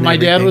play. Well, in my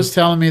dad everything. was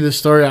telling me the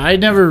story. I'd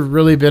never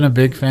really been a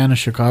big fan of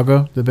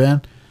Chicago, the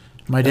band.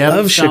 My dad I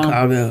love was telling-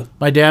 Chicago.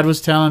 My dad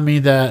was telling me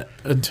that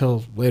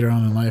until later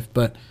on in life,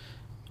 but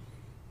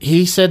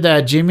he said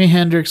that Jimi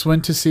Hendrix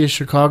went to see a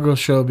Chicago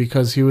show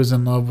because he was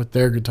in love with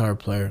their guitar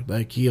player.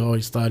 Like he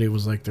always thought he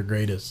was like the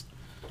greatest,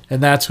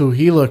 and that's who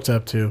he looked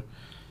up to.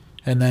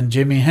 And then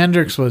Jimi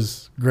Hendrix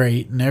was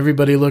great, and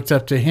everybody looked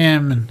up to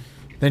him. And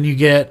then you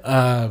get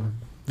Van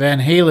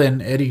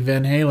Halen, Eddie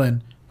Van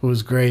Halen, who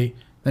was great.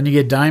 Then you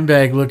get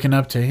Dimebag looking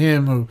up to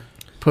him, who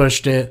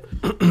pushed it.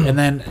 And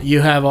then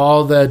you have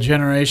all the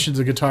generations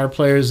of guitar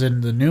players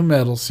in the new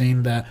metal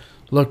scene that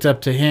looked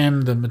up to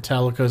him, the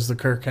Metallicas, the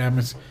Kirk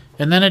Hammetts.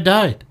 And then it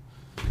died.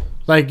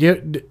 Like,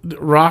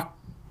 rock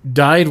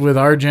died with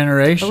our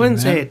generation. I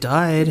wouldn't man. say it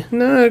died.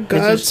 No,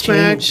 just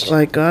changed.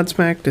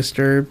 Godsmack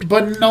Disturbed.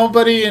 But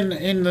nobody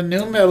in the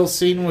new metal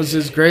scene was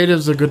as great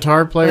as a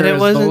guitar player And it as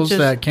wasn't those just-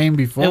 that came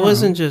before. It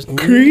wasn't him. just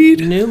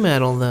Creed? new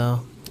metal,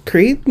 though.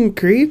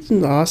 Creed's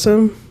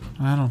awesome.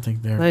 I don't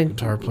think their Like,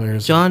 guitar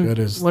players John, as good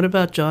as. what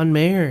about John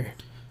Mayer?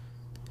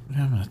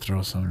 I'm gonna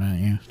throw something at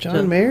you.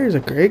 John Mayer's a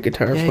great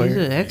guitar Yeah, player. he's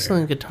an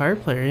excellent guitar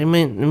player. You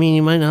might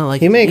not like.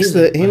 He his makes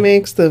music, he but-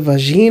 makes the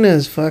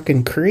vaginas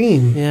fucking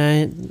cream.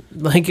 Yeah,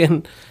 like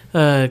in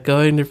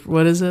going to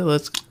what is it?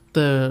 Let's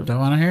the Don't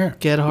want to hear it.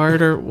 Get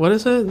Hard or what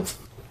is it?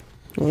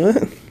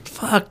 What?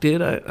 Fuck,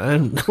 dude,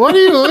 I'm What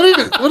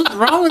is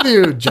wrong with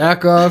you?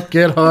 Jack off,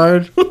 get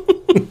hard.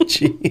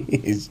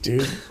 Jeez,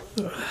 dude.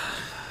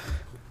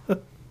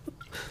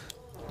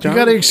 You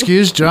gotta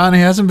excuse John. He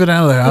hasn't been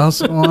out of the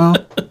house in a while.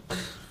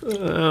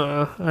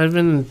 I've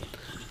been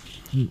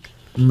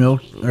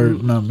Milk or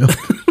not milk?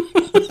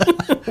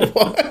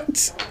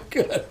 What?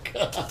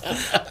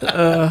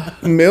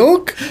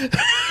 Milk?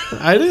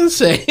 I didn't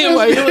say it.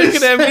 Why are you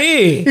looking at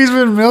me? He's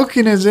been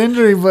milking his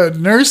injury, but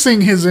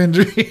nursing his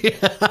injury.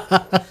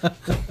 I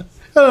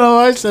don't know.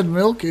 I said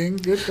milking.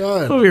 Good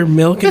God. Oh, you're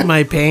milking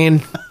my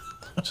pain.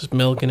 Just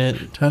milking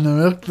it. Time to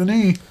milk the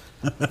knee.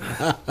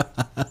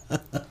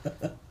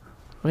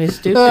 My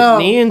stupid Oh,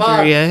 knee injury. fuck.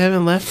 I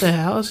haven't left the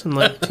house in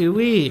like 2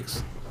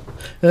 weeks.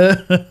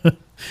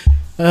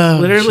 All Oh,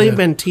 Literally shit.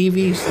 been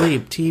TV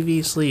sleep,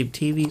 TV sleep,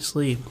 TV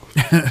sleep.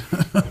 I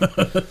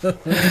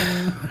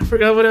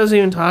forgot what I was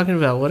even talking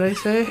about. What'd I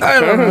say? I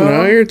don't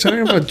know. You're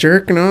talking about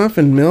jerking off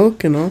and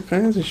milk and all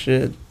kinds of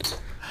shit.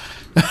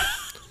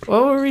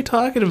 What were we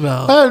talking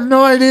about? I have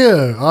no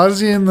idea.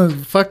 Ozzy in the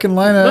fucking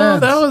line of No,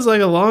 ants. that was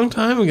like a long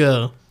time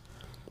ago.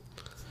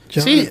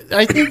 See,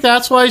 I think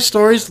that's why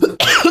stories.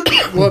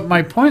 What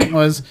my point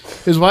was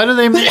is why do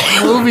they make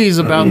movies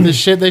about this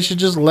shit? They should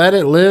just let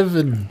it live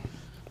in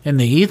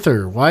the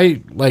ether.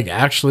 Why, like,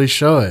 actually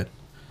show it?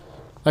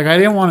 Like, I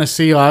didn't want to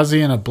see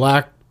Ozzy in a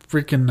black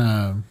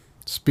freaking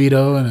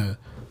Speedo and a.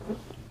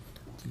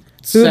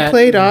 Who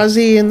played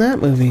Ozzy in that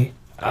movie?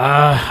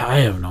 I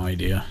have no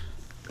idea.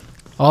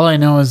 All I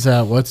know is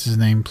that what's his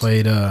name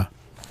played.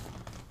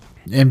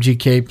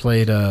 MGK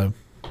played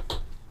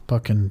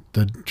fucking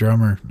the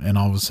drummer, and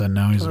all of a sudden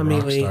now he's Tommy a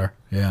rock Lee. star.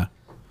 Yeah,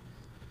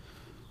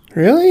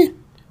 Really?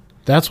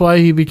 that's why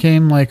he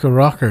became like a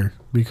rocker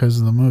because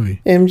of the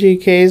movie.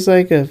 MGK's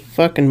like a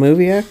fucking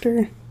movie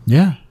actor?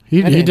 Yeah,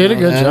 he didn't did a know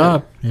good that.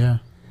 job. Yeah.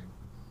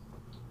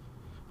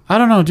 I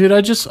don't know, dude.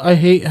 I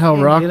hate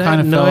how rock Dude, I kind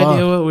have of no fell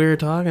idea off. what we were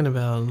talking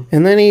about.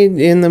 And then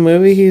in the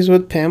movie, he's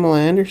with Pamela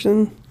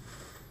Anderson?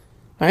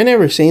 I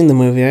never seen the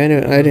movie. I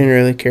didn't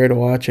really care to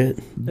watch it.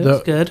 It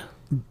was good.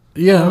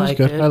 Yeah, I it was liked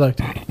good. it. I liked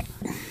it.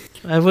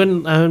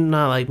 I'm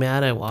not like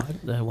mad I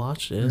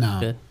watched it. It was No.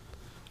 good.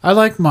 I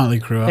like Motley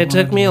Crue. It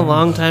took me a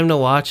long time to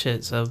watch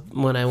it, so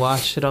when I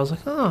watched it, I was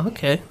like, oh,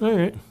 okay, all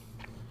right.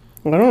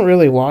 I don't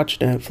really watch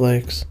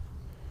Netflix.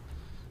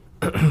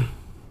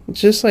 It's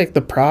just like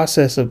the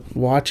process of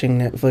watching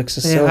Netflix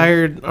is They so...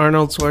 hired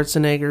Arnold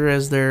Schwarzenegger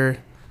as their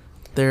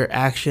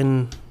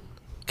action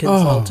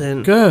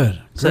consultant. Oh,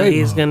 good. So Great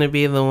he's move. gonna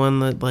be the one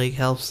that like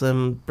helps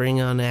them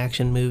bring on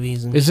action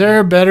movies. And Is there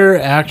a better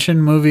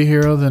action movie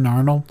hero than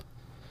Arnold?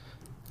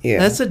 Yeah,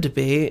 That's a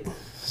debate.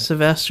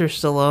 Sylvester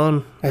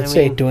Stallone. I'd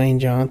say Dwayne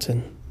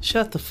Johnson.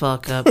 Shut the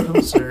fuck up, no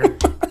sir.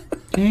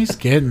 He's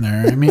getting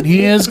there. I mean,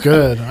 he is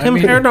good.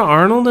 Compared to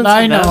Arnold and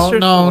I know, Sylvester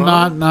no,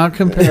 Stallone? not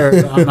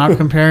compared. I'm not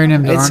comparing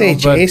him to I'd say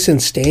Arnold, but Jason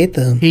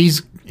Statham.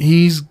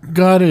 he's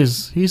got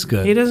his. He's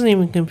good. He doesn't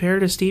even compare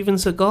to Steven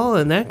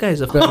Seagal, and that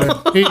guy's a better.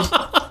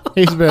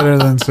 He's better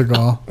than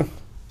Seagal.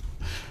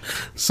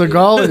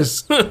 Seagal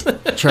is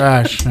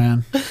trash,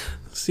 man.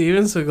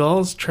 Steven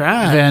Seagal's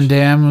trash. Van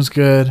Damme was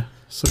good.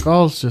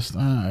 Seagal's just.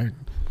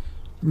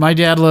 My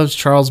dad loves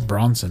Charles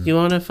Bronson. You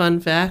want a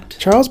fun fact?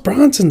 Charles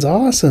Bronson's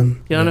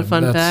awesome. You want a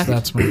fun fact?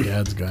 That's my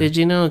dad's guy. Did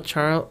you know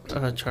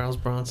Charles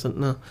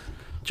Bronson? No.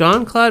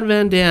 Jean-Claude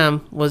Van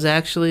Damme was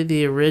actually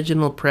the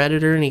original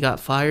Predator, and he got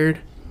fired.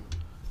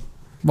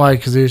 Why?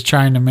 Because he was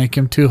trying to make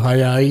him too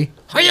high.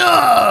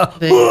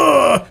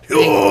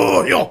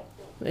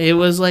 It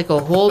was like a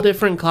whole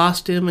different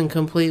costume and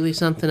completely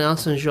something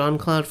else, and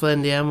Jean-Claude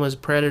Van Damme was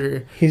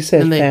Predator. He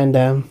said And they- Van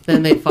Damme.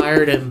 Then they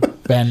fired him.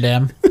 Van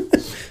Damme.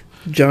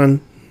 John.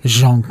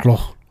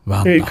 Jean-Claude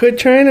Van Hey, Damme. quit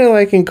trying to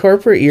like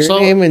incorporate your So,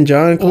 name and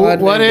John Claude.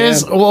 What Van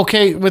is Damme.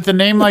 okay with a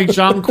name like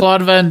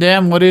Jean-Claude Van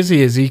Damme? What is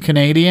he? Is he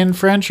Canadian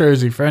French or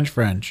is he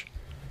French?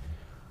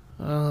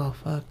 Oh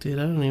fuck, dude!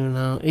 I don't even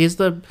know. He's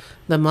the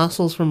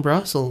muscles from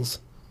Brussels.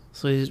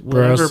 So he's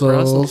whatever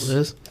Brussels. Brussels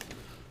is.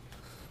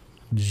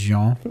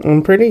 Jean.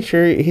 I'm pretty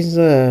sure he's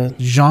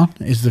Jean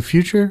is the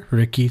future.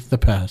 Ricky the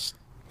past.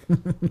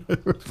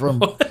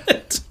 From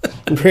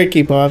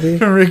Ricky Bobby.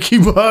 Ricky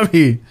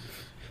Bobby.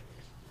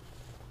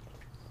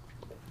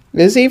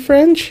 Is he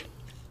French?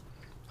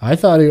 I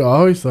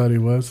always thought he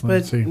was. But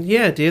Let's see.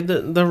 yeah, dude,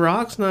 the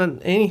Rock's not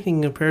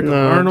anything compared to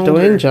No, Arnold.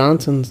 Dwayne or-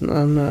 Johnson's.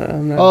 I'm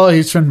not. Oh,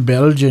 he's from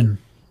Belgium.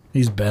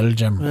 He's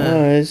Belgium.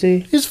 Oh, is he?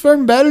 He's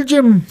from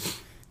Belgium.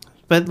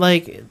 But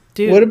like,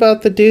 dude, What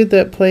about the dude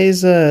that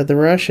plays the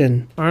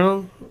Russian?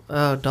 Arnold,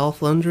 Dolph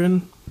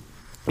Lundgren.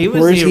 He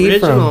was Where's the he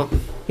original.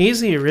 He's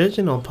the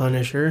original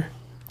Punisher.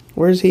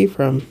 Where's he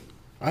from?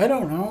 I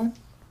don't know.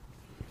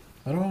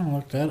 I don't want to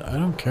look that. I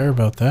don't care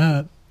about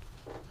that.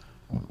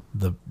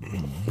 The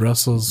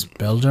Brussels,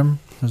 Belgium.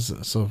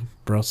 So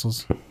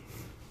Brussels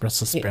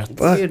sprouts.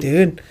 Fuck,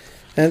 dude.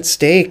 That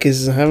steak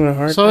is having a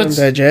hard So time it's-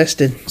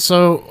 digesting.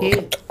 So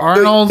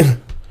Arnold,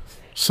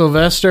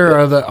 Sylvester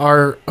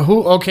are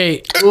who?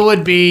 Okay, who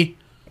would be?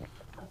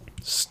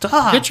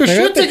 Stop. Get your I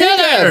shit got the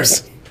together.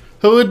 hiccups.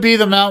 Who would be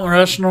the Mount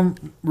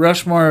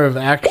Rushmore of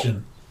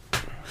action?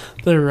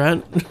 The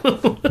rent.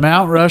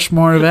 Mount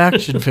Rushmore of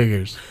action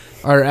figures.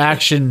 Or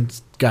action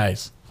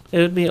guys. It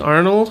would be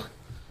Arnold,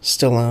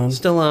 Stallone.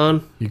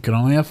 Stallone, You can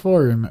only have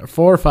four. Remember?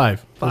 4 or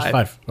 5? There's Five.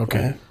 5.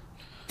 Okay.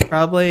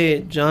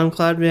 probably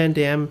Jean-Claude Van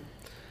Damme,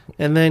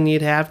 and then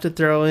you'd have to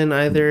throw in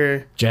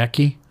either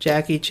Jackie?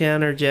 Jackie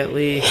Chan or Jet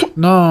Li.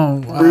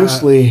 No.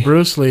 Bruce Lee.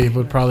 Bruce Lee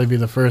would probably be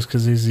the first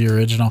because he's the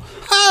original.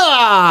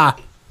 Ah!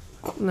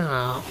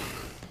 No.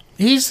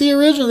 He's the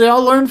original. They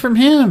all learned from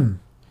him.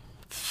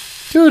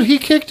 Dude, he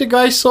kicked a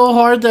guy so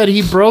hard that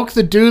he broke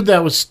the dude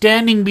that was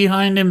standing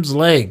behind him's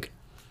leg.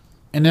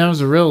 And that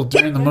was a real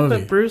during the movie.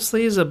 But Bruce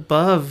Lee's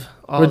above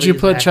all Would you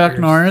these put Chuck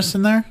actors. Norris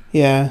in there?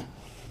 Yeah.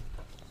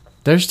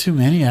 There's too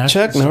many actors.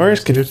 Chuck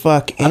Norris could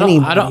fuck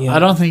anybody. I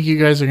don't think you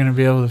guys are going to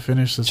be able to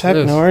finish this Chuck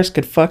list. Norris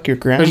could fuck your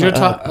grandma.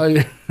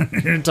 Because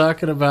you're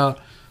talking about,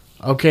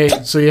 okay,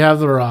 so you have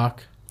The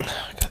Rock. I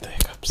got the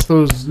hiccups.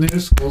 Who's new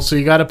school, so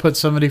you got to put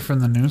somebody from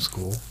the new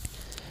school.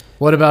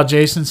 What about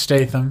Jason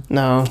Statham?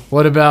 No.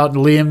 What about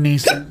Liam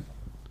Neeson?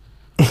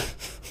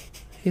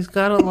 He's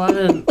got a lot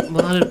of.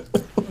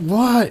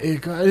 What?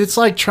 It's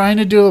like trying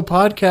to do a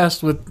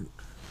podcast with.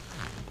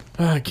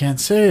 I can't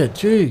say it.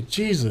 Gee,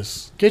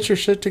 Jesus. Get your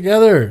shit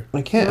together.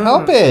 I can't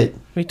help it.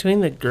 Between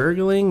the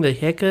gurgling, the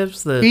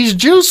hiccups, the. He's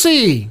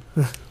juicy.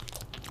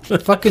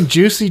 Fucking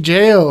Juicy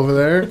J over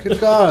there. Good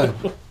God.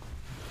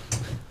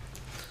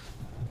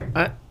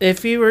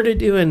 If you were to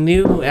do a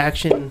new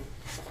action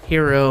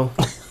hero.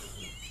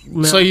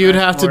 So you'd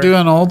have to do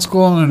an old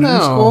school and a new No.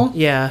 school?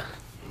 Yeah.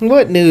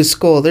 What new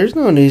school? There's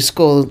no new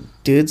school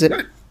dudes that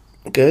are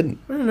good.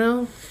 I don't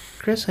know.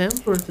 Chris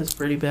Hemsworth is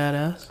pretty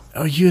badass.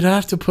 Oh, you'd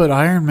have to put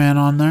Iron Man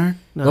on there.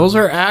 No. Those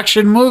are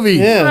action movies.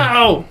 Yeah.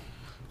 Oh,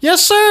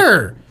 Yes,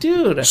 sir.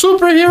 dude.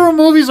 Superhero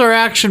movies are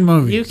action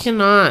movies. You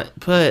cannot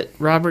put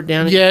Robert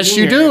Downey Yes,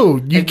 you Jr. do.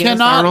 You against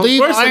cannot Arnold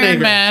leave Schwarzenegger. Iron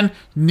Man.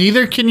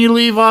 Neither can you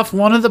leave off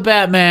one of the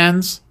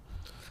Batmans.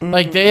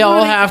 Like, they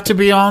all have to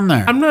be on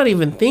there. I'm not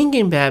even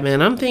thinking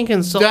Batman. I'm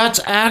thinking solo. That's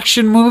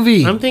action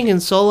movie. I'm thinking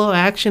solo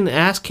action,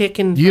 ass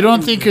kicking. You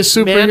don't think of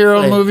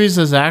superhero movies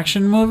as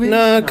action movies?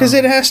 No, because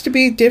it has to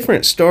be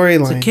different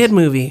storylines. It's a kid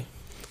movie.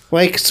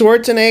 Like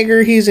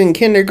Schwarzenegger, he's in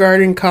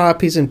Kindergarten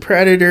Cop, he's in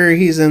Predator,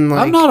 he's in like...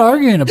 I'm not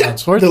arguing about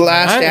Schwarzenegger. The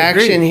Last I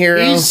agree. Action Hero.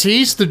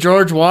 He's the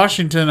George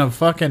Washington of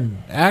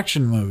fucking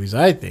action movies,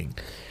 I think.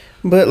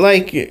 But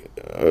like...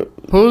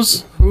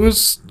 Who's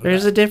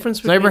There's a difference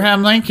between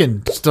Abraham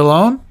Lincoln?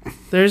 Stallone?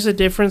 There's a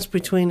difference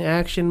between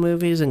action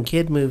movies and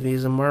kid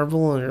movies, and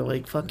Marvel are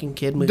like fucking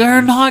kid movies.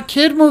 They're not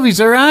kid movies.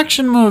 They're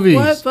action movies.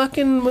 What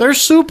fucking? They're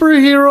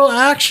superhero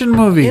action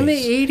movies. in the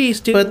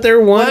 80s, dude. But they're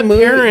one what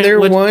movie, parent they're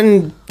would-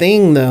 one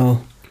thing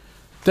though.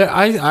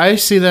 I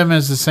see them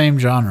as the same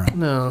genre.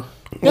 No,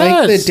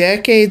 Like the Yes.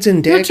 decades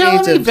and You're decades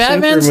telling me of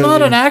Batman's super not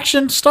an movies.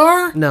 action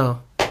star? no.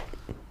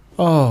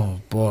 Oh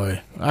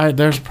boy,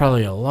 there's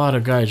probably a lot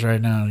of guys right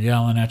now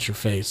yelling at your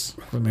face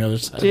from the other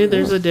side. Dude,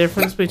 there's a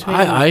difference between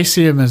I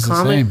see him as the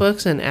comic same.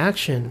 books and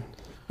action.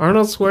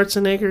 Arnold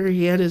Schwarzenegger,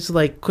 he had his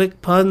like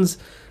quick puns,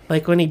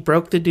 like when he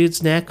broke the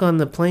dude's neck on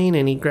the plane,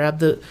 and he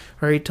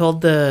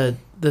told the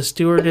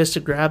stewardess to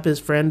grab his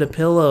friend a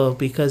pillow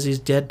because he's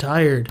dead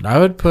tired. I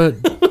would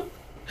put.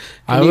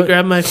 Can you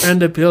grab my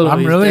friend a pillow? I'm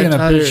He's really dead gonna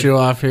tired." pitch you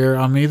off here.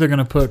 I'm either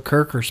gonna put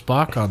Kirk or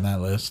Spock on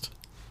that list.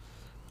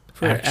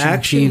 For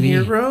action TV.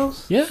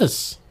 heroes?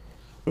 Yes,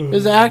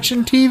 it's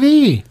action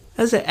TV.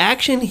 As an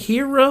action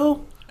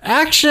hero?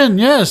 Action,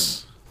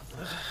 yes.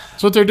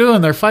 That's what they're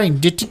doing. They're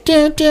fighting. They're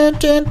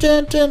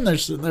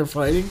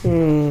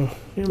fighting.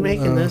 You're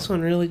making this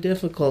one really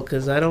difficult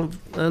because I don't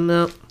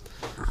know.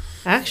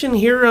 Action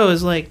hero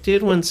is like,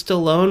 dude, when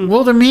Stallone.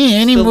 Well, to me,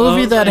 any Stallone,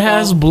 movie that like,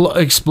 has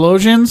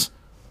explosions,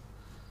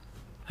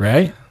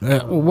 right?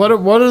 What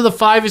are the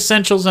 5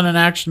 essentials in an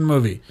action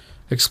movie?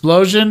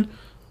 Explosion,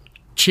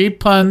 cheap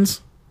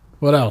puns.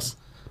 What else?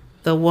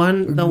 the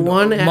one,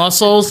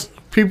 Muscles.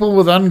 People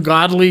with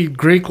ungodly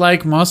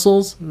Greek-like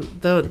muscles.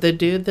 the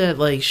dude that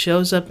like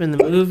shows up in the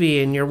movie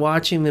and you're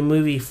watching the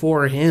movie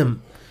for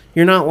him.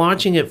 You're not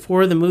watching it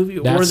for the movie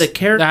or the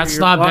character. That's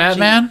You're not watching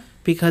Batman.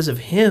 because of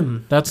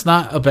him. That's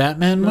not a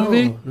Batman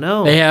movie.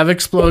 No. They have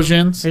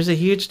explosions. There's a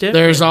huge difference.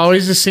 There's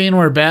always a scene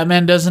where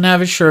Batman doesn't have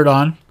his shirt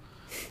on.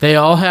 They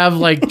all have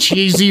like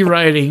cheesy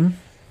writing.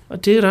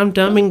 Dude, I'm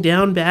dumbing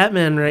down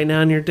Batman right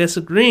now and you're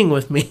disagreeing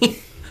with me.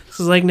 This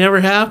is like never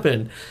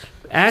happened.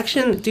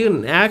 Action, dude,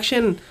 an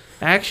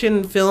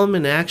action film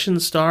and action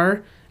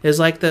star is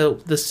like the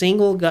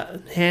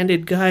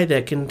single-handed guy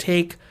that can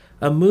take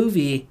a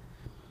movie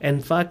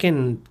and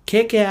fucking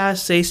kick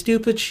ass, say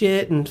stupid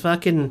shit, and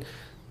fucking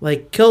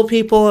like kill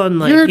people and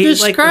like You're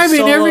he's like the describing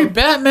solo- every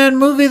Batman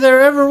movie there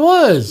ever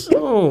was.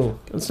 No,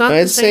 it's not the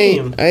I'd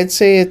same.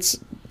 say it's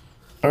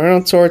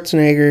Arnold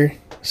Schwarzenegger,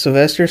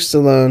 Sylvester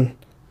Stallone,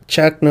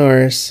 Chuck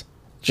Norris,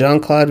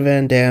 Jean-Claude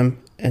Van Damme,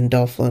 and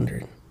Dolph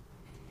Lundgren.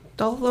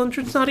 Dolph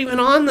Lundgren's not even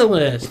on the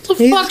list. The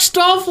fuck's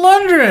Dolph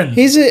Lundgren?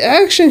 He's an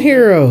action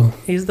hero.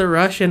 He's the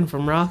Russian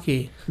from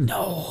Rocky.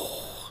 No.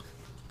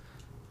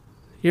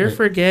 You're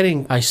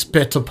forgetting I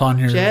spit upon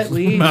your Jet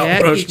Li, Mount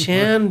Jackie Rushmore.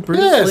 Chan, Bruce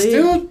Yes, Lee.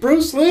 dude,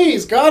 Bruce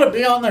Lee's got to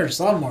be on there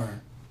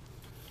somewhere.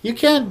 You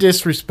can't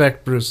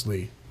disrespect Bruce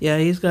Lee. Yeah,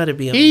 he's got to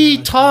be on He the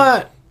list.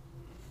 taught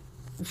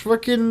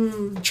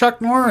freaking Chuck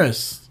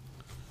Norris.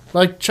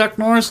 Like Chuck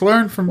Norris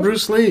learned from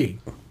Bruce Lee.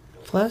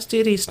 Plus,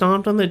 dude, he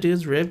stomped on the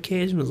dude's rib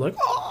cage and was like,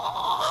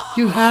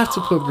 You have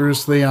to put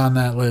Bruce Lee on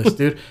that list,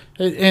 dude.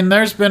 And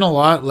there's been a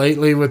lot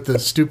lately with the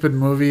stupid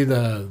movie,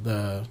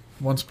 the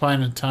Once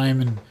Upon a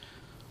Time in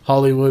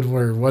Hollywood,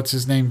 where what's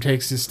his name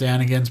takes his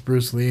stand against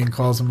Bruce Lee and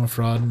calls him a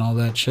fraud and all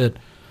that shit.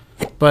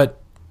 But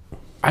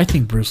I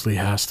think Bruce Lee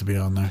has to be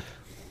on there.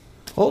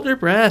 hold your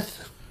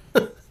breath.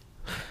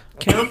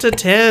 Count to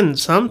 10,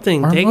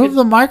 something. Or Take move it.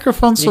 the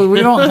microphone so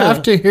we don't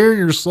have to hear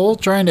your soul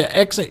trying to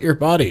exit your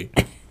body.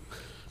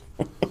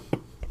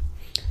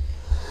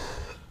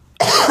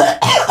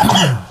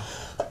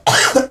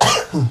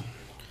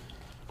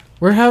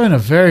 We're having a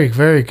very,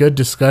 very good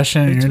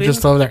discussion, and you're Between-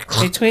 just over there.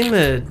 Between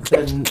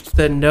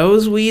the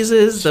nose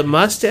wheezes, the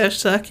mustache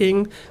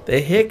sucking,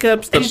 the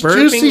hiccups, the He's burping,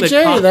 Juicy the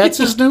J. coughing, That's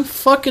his new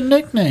fucking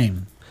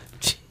nickname.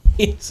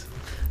 jeez,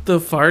 the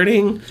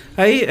farting.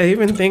 I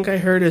even think I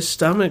heard his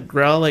stomach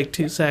growl like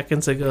 2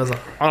 seconds ago. It's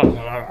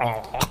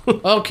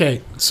like,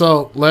 Okay,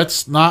 so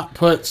let's not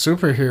put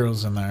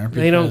superheroes in there.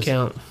 they don't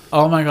because- count.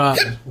 Oh my god,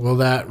 will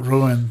that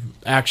ruin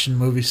action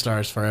movie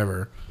stars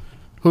forever?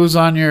 Who's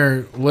on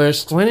your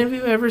list? When have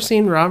you ever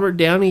seen Robert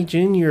Downey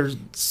Jr.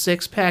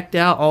 six-packed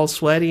out, all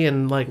sweaty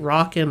and like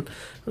rocking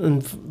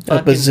and A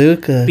fucking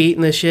bazooka.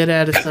 beating the shit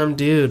out of some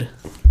dude?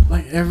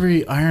 Like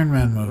every Iron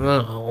Man movie.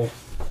 No,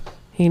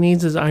 he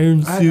needs his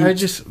iron suit. I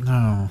just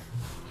no.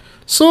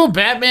 So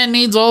Batman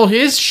needs all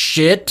his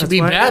shit to That's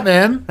be why-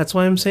 Batman. That's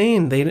why I'm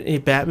saying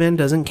Batman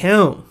doesn't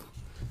count.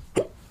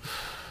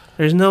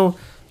 There's no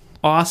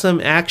awesome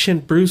action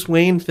Bruce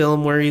Wayne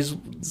film where he's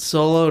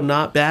solo,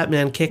 not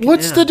Batman kicking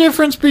What's ass. the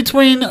difference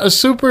between a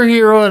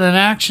superhero and an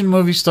action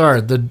movie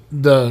star?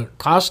 The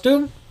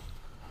costume?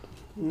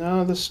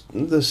 No, the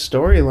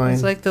storyline.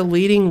 It's like the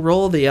leading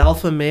role, the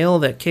alpha male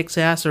that kicks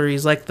ass, or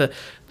he's like the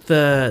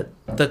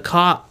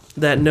cop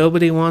that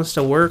nobody wants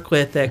to work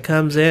with that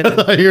comes in. And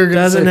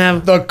doesn't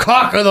have the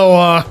cock of the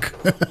walk.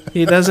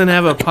 he doesn't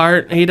have a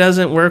part. He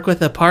doesn't work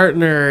with a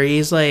partner.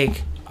 He's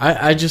like.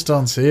 I just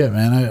don't see it,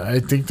 man. I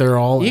think they're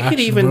all. You could action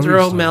even movie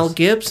throw stars. Mel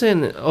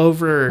Gibson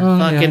over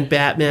fucking yeah.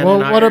 Batman.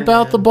 Well, and what Iron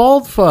about Man. the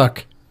bald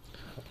fuck?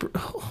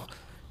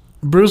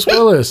 Bruce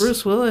Willis.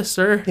 Bruce Willis,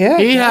 sir? yeah,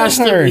 He has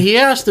to. her. He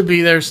has to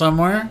be there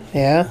somewhere.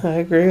 Yeah, I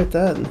agree with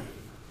that.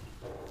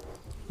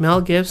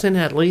 Mel Gibson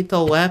had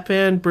Lethal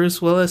Weapon.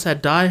 Bruce Willis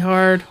had Die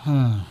Hard.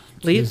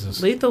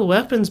 Jesus. Lethal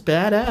Weapon's I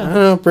badass. don't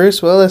know.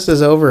 Bruce Willis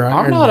is over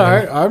Iron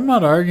Man. I'm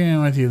not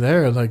arguing with you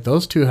there. Like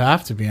those two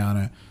have to be on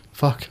it.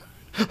 Fuck.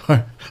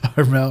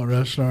 Our Mount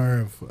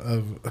Rushmore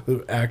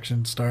of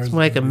action stars. It's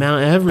like a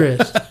Mount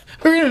Everest.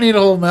 We're gonna need a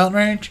whole mountain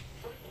range.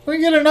 Can we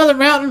get another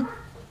mountain?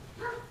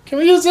 Can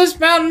we use this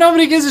mountain?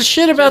 Nobody gives a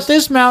shit about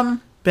this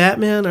mountain.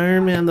 Batman,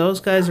 Iron Man, those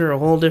guys are a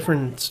whole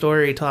different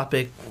story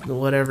topic.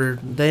 Whatever.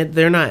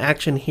 They're not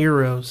action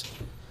heroes.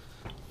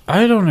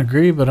 I don't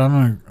agree, but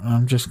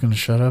I'm just gonna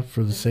shut up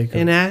for the sake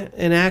of. An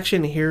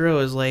action hero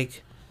is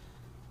like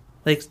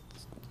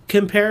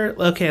compare.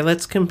 Okay,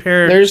 let's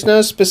compare. There's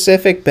no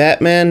specific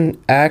Batman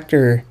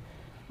actor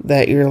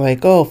that you're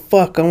like, oh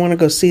fuck, I want to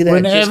go see that.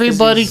 When just 'cause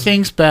everybody he's-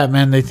 thinks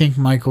Batman, they think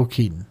Michael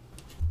Keaton.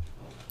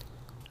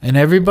 And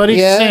everybody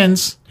Yeah.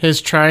 since has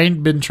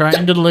been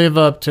trying to live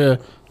up to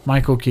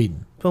Michael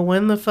Keaton. But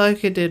when the fuck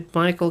did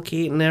Michael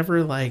Keaton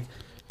ever like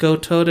go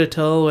toe to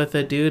toe with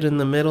a dude in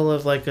the middle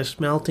of like a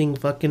smelting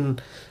fucking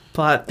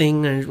pot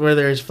thing where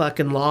there's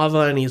fucking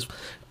lava and he's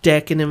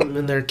decking him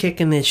and they're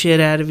kicking the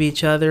shit out of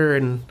each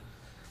other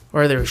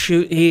or they're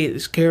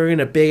he's carrying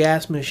a big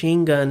ass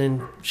machine gun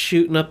and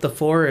shooting up the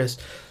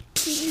forest.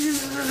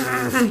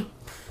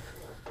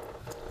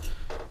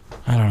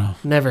 I don't know.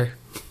 Never.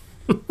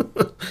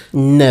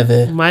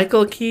 Never.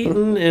 Michael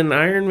Keaton and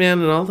Iron Man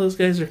and all those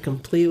guys are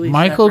completely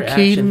Michael separate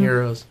Keaton- action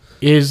heroes.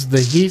 Is the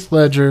Heath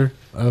Ledger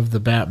of the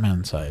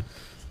Batman side.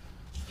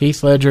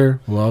 Heath Ledger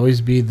will always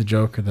be the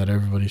Joker that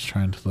everybody's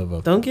trying to live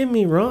up. Don't get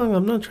me wrong,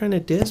 I'm not trying to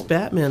diss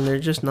Batman. They're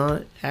just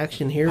not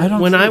action heroes. I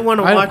don't When I think- want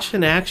to I- watch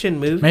an action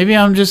movie, Maybe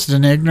I'm just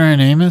an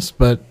ignorant Amos,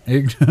 but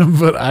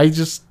I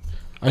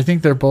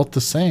think they're both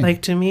the same.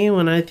 like to me,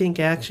 when I think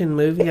action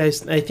movie, I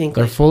think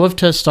They're like full of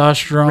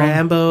testosterone,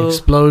 Rambo.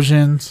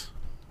 explosions.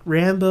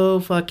 Rambo,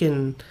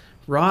 fucking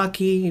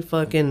Rocky,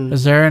 fucking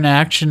Is there an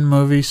action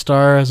movie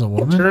star as a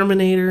woman?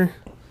 Terminator.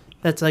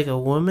 That's like a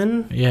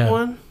woman Yeah.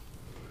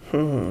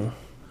 one.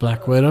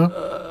 Black Widow?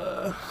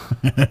 Oh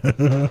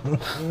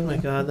my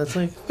god, that's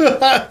like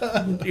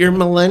your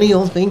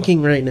millennial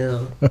thinking right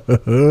now.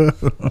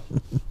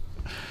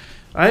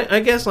 I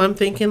guess I'm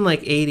thinking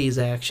like 80s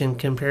action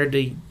compared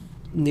to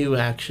new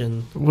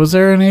action. Was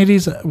there an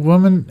 80s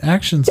woman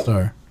action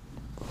star?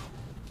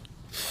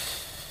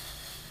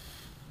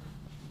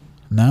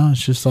 No,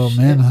 it's just all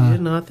men, Shit, huh?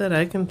 dude, not that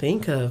I can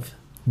think of.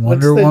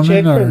 Wonder What's the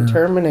chick Woman from or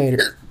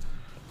Terminator?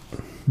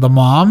 the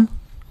mom?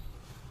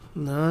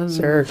 No,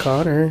 Sarah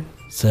Connor.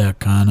 Sarah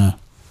Connor.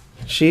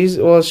 She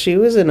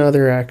was in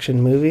other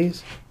action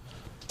movies.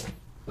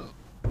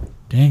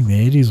 Dang, the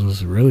 80s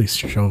was really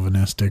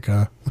chauvinistic,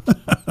 huh?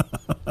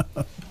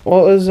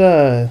 What was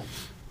I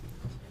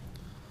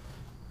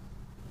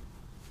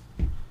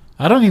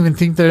don't even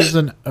think there's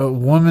a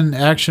woman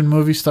action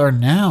movie star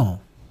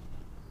now.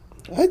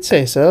 I'd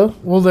say so.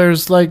 Well,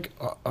 there's like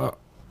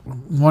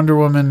Wonder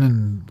Woman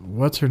and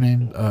what's her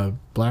name?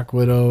 Black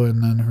Widow,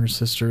 and then her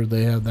sister.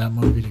 They have that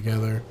movie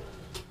together.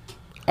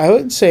 I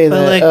would say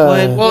But, that. like,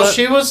 uh, what- Well,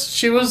 she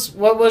was.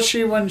 What was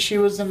she when she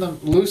was in the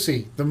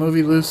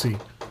movie Lucy?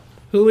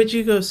 who would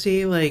you go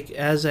see like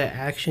as an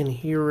action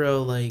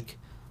hero like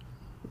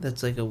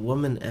that's like a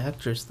woman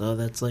actress though?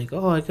 That's like,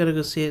 oh, I gotta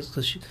go see it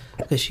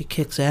because she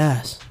kicks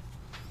ass.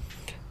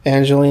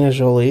 Angelina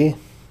Jolie.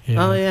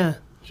 Oh yeah,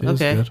 she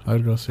was okay. good.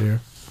 I'd go see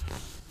her.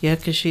 Yeah,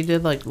 because she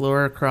did like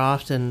Laura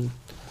Croft and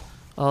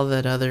all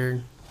that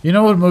other You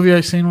know what movie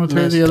I seen with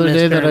her the other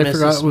day that I Mr. and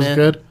forgot Mrs. was Smith.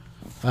 good?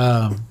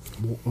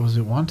 Was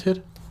it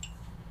Wanted?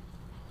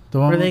 The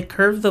one Where they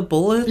curve the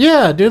bullet?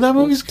 Yeah, dude, that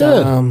movie's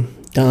good. You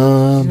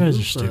Dumb. guys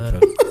are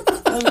stupid.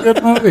 That's a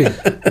good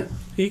movie.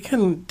 You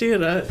can,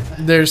 dude.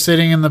 They're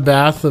sitting in the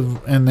bath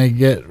and they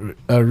get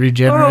Oh,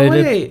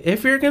 regenerated. wait.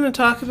 If you're going to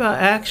talk about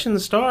action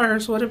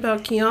stars, what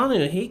about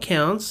Keanu? He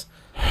counts.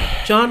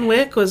 John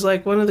Wick was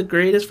like one of the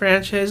greatest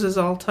franchises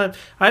of all time.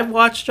 I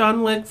watched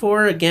John Wick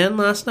 4 again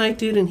last night,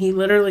 dude, and he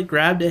literally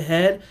grabbed a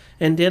head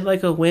and did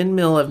like a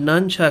windmill of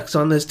nunchucks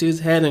on this dude's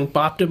head and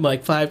bopped him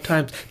like 5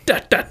 times. Da,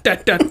 da, da,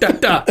 da, da,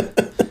 da.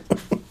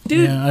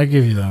 Dude, Yeah, I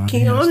give you that one.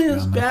 He has to be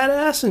Keanu's on there.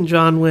 badass in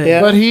John Wick.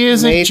 Yeah. But he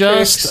isn't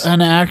Matrix. just an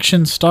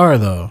action star,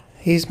 though.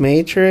 He's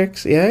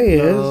Matrix. Yeah, he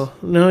is.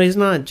 No, he's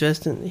not.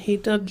 Justin, he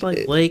did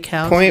like Lake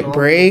House. and Point all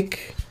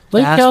Break.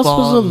 Lake House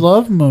was a Fastball.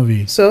 love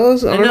movie. So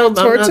is that. I know, Arnold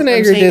but I'm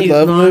Schwarzenegger saying did he's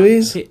love not-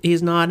 movies.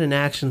 He's not an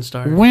action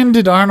star. When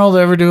did Arnold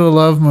ever do a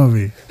love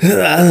movie?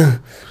 I'm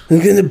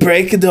gonna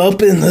break it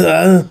open.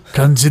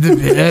 Consider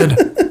bed.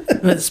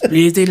 It's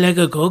squeezy like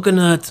a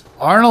coconut.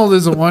 Arnold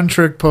is a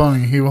one-trick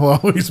pony. He will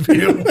always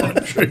be a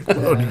one-trick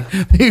pony.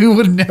 You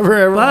would never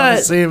ever want to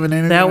But see him in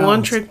anything that else.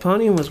 one-trick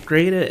pony was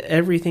great at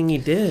everything he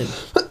did.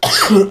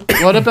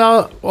 What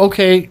about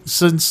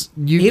since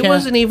you He can't,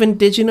 wasn't even.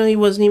 Did you know he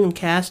wasn't even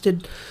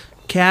casted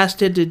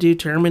to do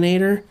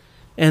Terminator,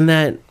 and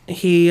that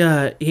he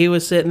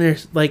was sitting there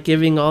like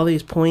giving all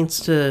these points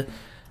to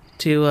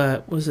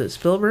was it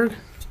Spielberg?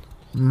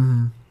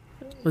 Mm-hmm.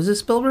 Was it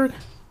Spielberg?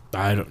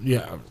 I don't.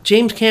 Yeah,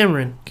 James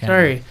Cameron.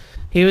 Sorry.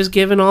 He was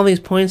giving all these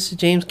points to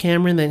James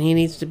Cameron that he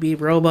needs to be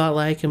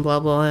robot-like and blah,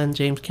 blah, and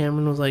James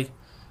Cameron was like,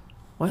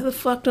 why the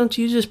fuck don't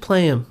you just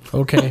play him?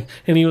 okay.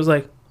 And he was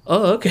like,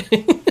 oh,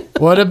 okay.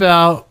 What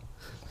about?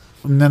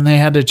 And then they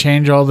had to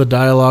change all the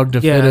dialogue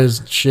to fit Yeah.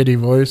 his shitty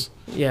voice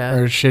Yeah.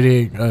 or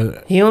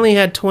shitty. He only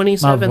had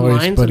 27 Not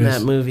voice, lines but in his-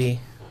 that movie.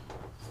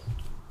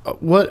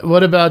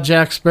 What about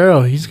Jack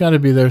Sparrow? He's got to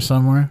be there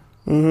somewhere.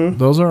 Mm-hmm.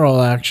 Those are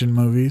all action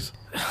movies.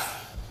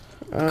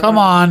 Come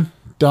on,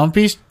 don't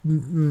be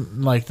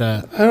like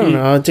that. I don't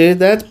know, dude.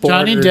 That's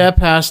Johnny border. Depp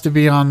has to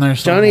be on there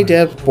somewhere. Johnny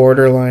Depp's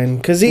borderline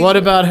because he. What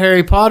about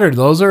Harry Potter?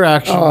 Those are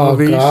action Oh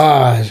movies.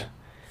 God!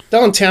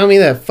 Don't tell me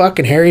that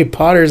fucking Harry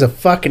Potter's a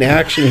fucking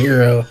action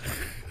hero.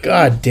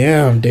 God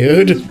damn,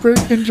 dude.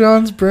 Breaking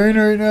John's brain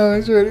right now.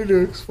 He's ready to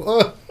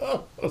explode.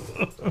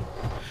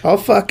 I'll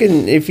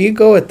fucking if you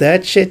go with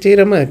that shit, dude.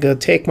 I'm gonna go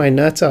take my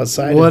nuts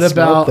outside. What and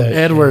smoke about that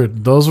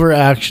Edward? Those were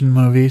action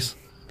movies.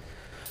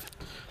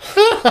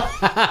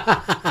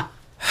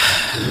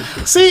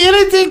 See,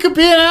 anything could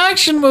be an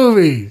action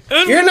movie.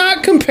 shit. You're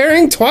not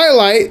comparing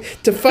Twilight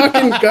to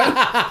fucking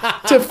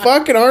to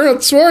fucking Arnold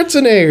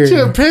Schwarzenegger.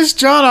 To piss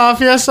John off,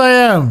 yes, I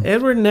am.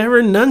 Edward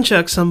never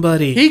nunchuck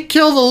somebody. He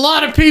killed a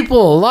lot of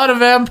people, a lot of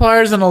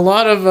vampires, and a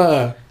lot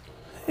of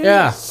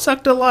yeah.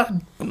 Sucked a lot.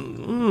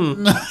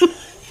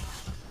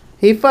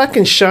 He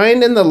fucking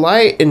shined in the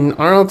light, and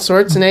Arnold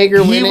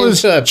Schwarzenegger He went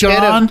was into a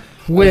John pit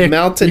of Wick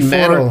melted before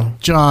metal.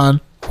 John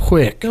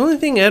Wick. The only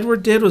thing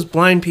Edward did was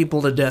blind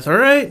people to death,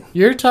 alright?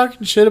 You're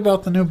talking shit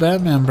about the new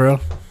Batman, bro.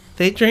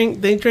 They drink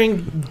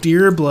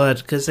deer blood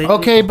because they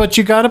Okay, but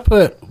you gotta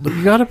put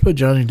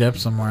Johnny Depp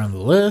somewhere on the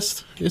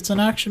list. It's an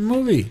action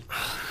movie.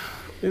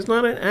 It's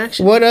not an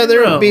action. What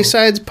other hero.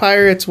 besides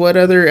Pirates? What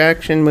other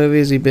action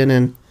movies he been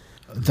in?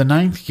 The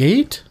Ninth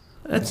Gate?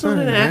 That's not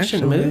an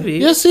action movie.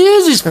 Yes, he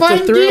is. He's That's a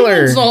fighting thriller.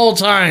 demons the whole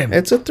time.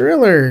 It's a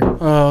thriller.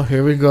 Oh,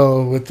 here we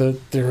go with the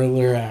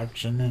thriller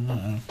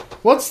action.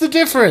 What's the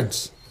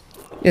difference?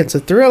 It's a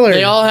thriller.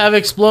 They all have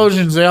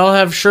explosions. They all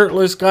have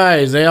shirtless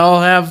guys. They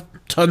all have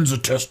tons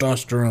of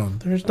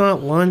testosterone. There's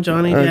not one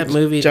Johnny Depp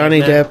movie.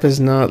 Johnny that Depp is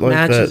not like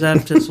matches that.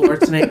 up to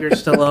Schwarzenegger,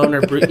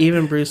 Stallone, or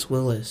even Bruce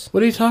Willis.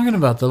 What are you talking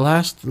about? The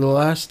last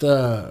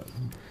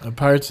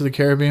Pirates of the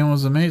Caribbean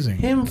was amazing.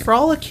 Him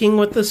frolicking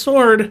with the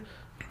sword,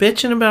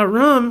 bitching about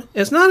rum,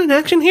 is not an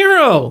action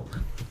hero.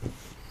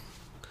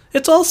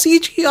 It's all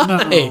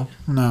CGI.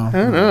 No. I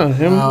don't know.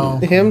 Wow.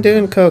 Him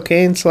doing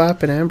cocaine,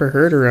 slapping Amber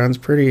Heard around's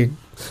pretty.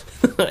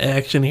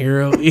 Action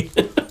hero.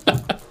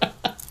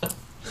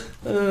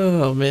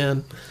 Oh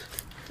man.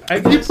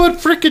 If you put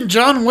freaking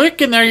John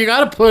Wick in there, you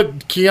gotta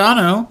put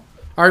Keanu.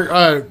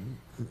 Or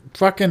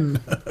fucking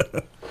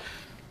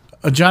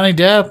Johnny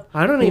Depp.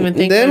 I don't even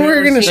think. Then I've we're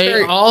ever gonna seen- They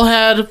start- all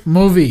had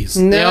movies.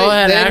 They all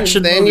had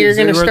action then movies. you're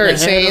gonna They were start the head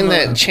saying of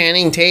that the-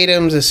 Channing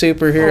Tatum's a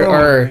superhero Oh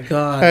or my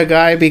God. a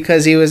guy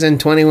because he was in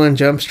 21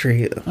 Jump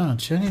Street. Oh,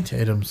 Channing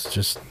Tatum's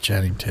just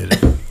Channing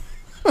Tatum.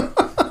 I'm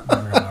not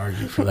gonna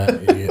argue for that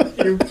idiot.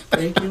 You're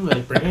breaking my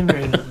brain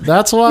right now.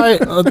 That's why.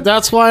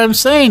 That's why I'm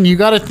saying you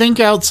got to think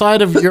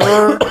outside of your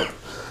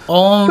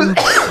own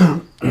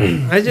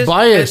I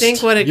bias.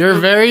 think You're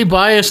very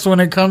biased when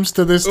it comes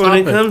to this when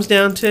topic. it comes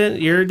down to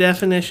it, your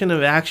definition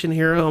of action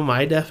hero,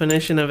 my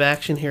definition of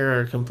action hero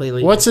are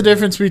completely What's the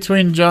difference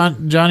between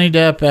Johnny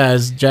Depp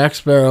as Jack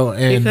Sparrow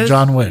and because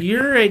John Wick?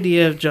 Your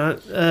idea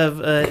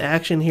of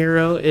action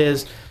hero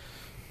is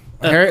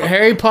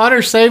Harry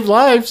Potter saved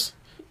lives.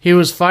 He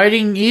was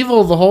fighting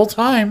evil the whole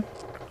time.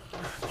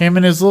 Him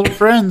and his little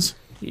friends.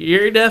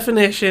 Your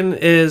definition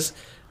is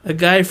a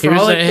guy He was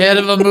frolicking. the head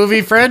of a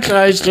movie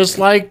franchise, just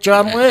like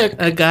John Wick.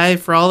 A guy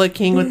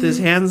frolicking with his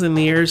hands in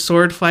the air,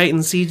 sword fighting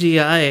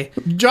CGI.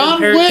 John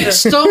Compared Wick to-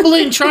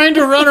 stumbling, trying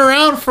to run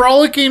around,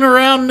 frolicking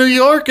around New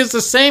York is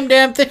the same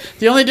damn thing.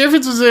 The only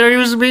difference is that he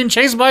was being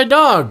chased by a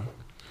dog.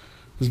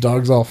 His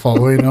dog's all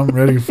following him,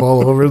 ready to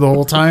fall over the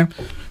whole time.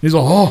 He's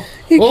like, oh.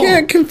 You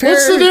can't compare-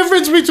 What's the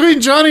difference between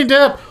Johnny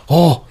Depp?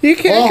 Oh. You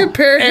can't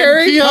compare and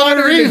Harry Keanu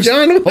Potter to Reeves.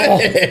 John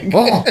Wick.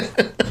 Oh.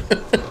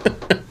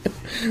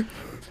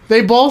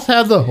 They both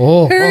had the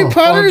Harry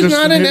Potter's just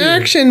not an idiot.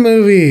 action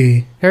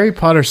movie. Harry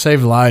Potter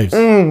saved lives.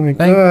 Oh my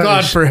Thank gosh.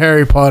 God for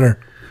Harry Potter.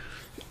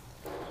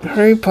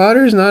 Harry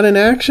Potter's not an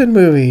action I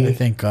movie.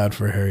 thank God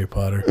for Harry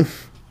Potter.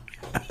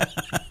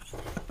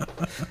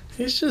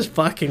 He's just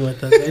fucking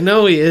with us. I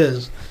know he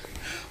is.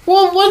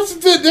 Well, what's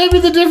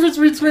the difference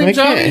between I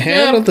Johnny can't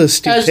handle Depp the as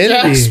Jack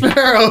stupidity.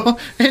 Sparrow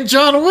and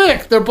John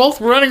Wick? They're both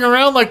running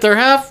around like they're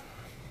half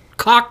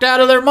cocked out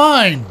of their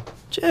mind.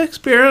 Jack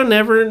Sparrow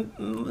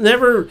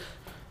never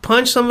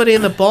punched somebody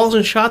in the balls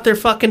and shot their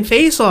fucking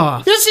face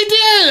off. Yes, he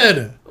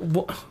did.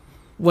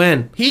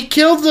 When? He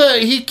killed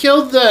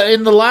the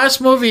in the last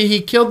movie.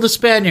 He killed the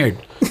Spaniard.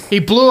 He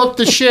blew up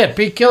the ship.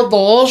 He killed the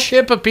whole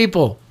ship of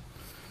people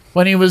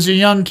when he was a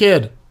young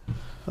kid.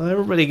 Well,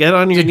 everybody get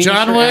on your Did knees.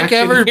 John for Wick action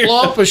ever hero.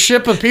 blow up a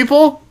ship of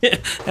people?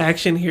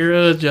 Action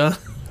hero John.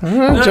 I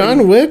don't know,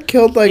 John Wick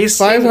killed like He's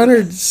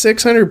 500,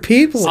 600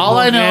 people. All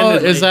I know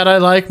Handedly. is that I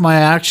like my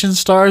action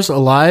stars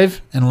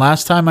alive, and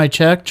last time I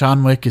checked,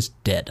 John Wick is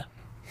dead.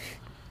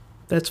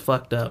 That's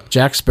fucked up.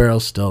 Jack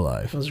Sparrow's still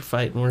alive. Those are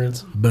fighting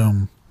words.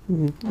 Boom.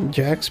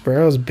 Jack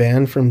Sparrow's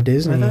banned from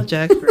Disney. I thought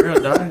Jack Sparrow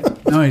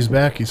died. No, he's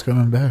back. He's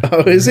coming back. Oh,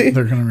 is he?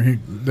 They're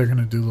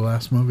gonna do the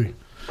last movie.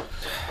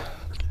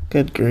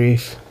 Good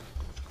grief.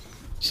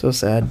 So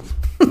sad.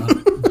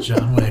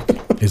 John Wick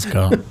is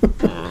gone.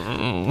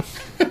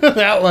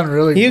 That one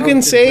really. You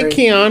can say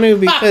Keanu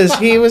because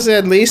he was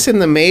at least in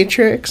the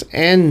Matrix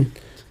and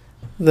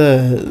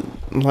the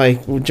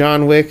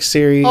John Wick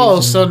series.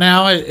 Oh, so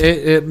now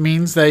it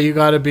means that you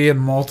got to be in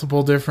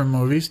multiple different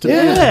movies to be an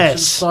action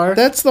yes, star?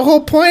 that's the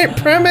whole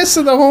premise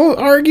of the whole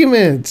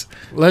argument.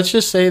 Let's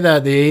just say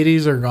that the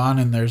 80s are gone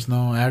and there's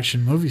no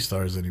action movie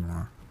stars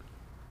anymore.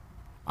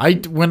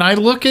 When I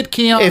look at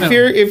Keanu,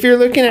 If you're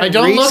looking at I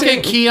don't look recent-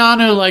 at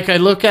Keanu like I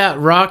look at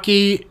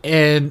Rocky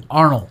and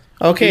Arnold.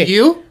 Okay, Do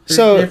you?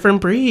 so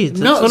Different breeds.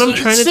 That's what I'm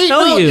trying to see,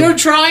 tell no, you. You're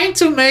trying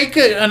to make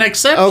an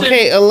exception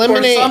Okay,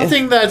 eliminate- for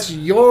something that's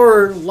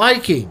your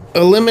liking.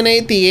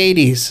 eliminate the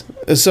 80s.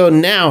 So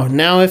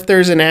now if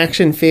there's an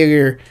action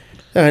figure,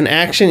 an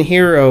action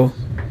hero,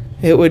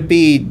 it would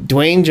be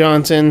Dwayne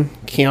Johnson,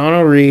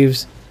 Keanu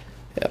Reeves.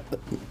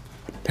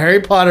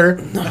 Harry Potter.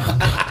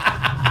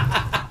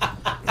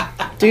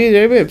 Dude,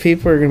 I bet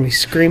people are gonna be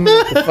screaming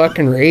at the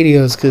fucking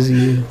radios because of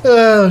you.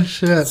 Oh,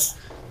 shit.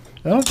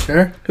 I don't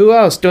care. Who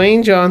else?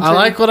 Dwayne Johnson. I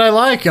like what I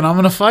like, and I'm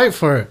going to fight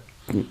for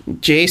it.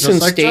 Jason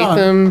just like John.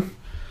 Statham,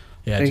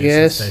 Yeah, I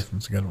guess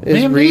Statham's a good one. is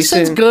Liam Neeson's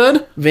recent-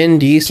 good. Vin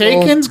Diesel.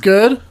 Taken's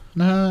good.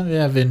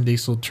 Yeah, Vin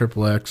Diesel,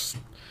 Triple X.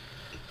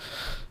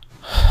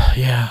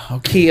 Yeah,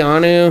 okay.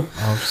 Keanu,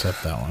 I'll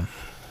accept that one.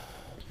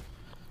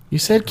 You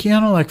said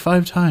Keanu like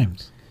 5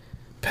 times.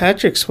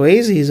 Patrick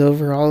Swayze's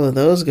over all of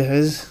those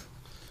guys.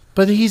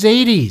 But he's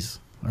 80s.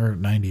 Or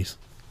 90s.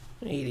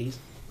 80s.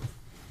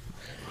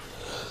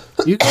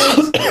 You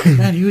guys,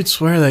 man, you would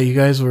swear that you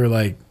guys were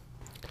like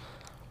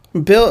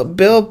Bill in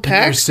your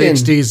Paxton.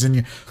 60s and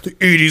the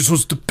 80s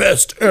was the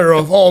best era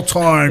of all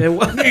time. It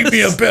was. Name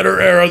me a better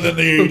era than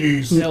the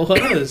 80s. It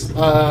was.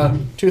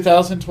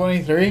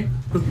 2023?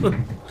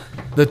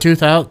 The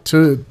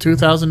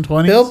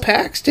 2020? Bill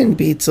Paxton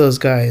beats those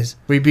guys.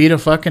 We beat a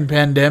fucking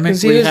pandemic.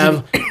 'Cause he We was-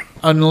 have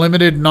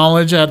unlimited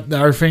knowledge at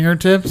our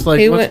fingertips. Like,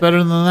 He what's went- better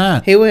than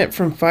that? He went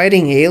from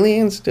fighting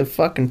aliens to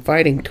fucking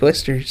fighting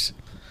twisters.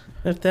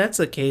 If that's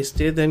the case,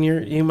 dude, then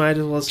you might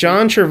as well say,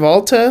 John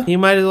Travolta. You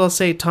might as well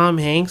say Tom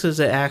Hanks is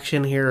an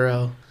action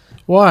hero.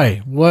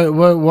 Why? Why?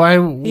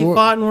 He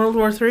fought in World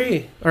War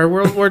III or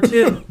World War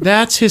II.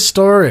 That's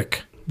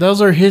historic.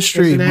 Those are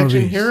history He's an movies.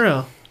 action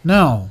hero.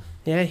 No.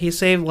 Yeah, he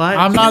saved lives.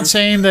 I'm not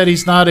saying that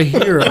he's not a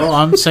hero.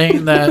 I'm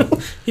saying that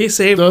He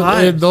saved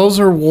lives. those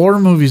are war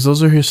movies.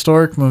 Those are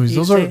historic movies. He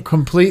Those are saved-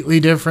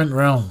 completely different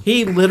realms.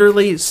 He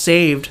literally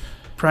saved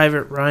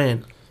Private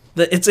Ryan.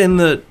 It's in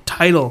the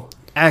title,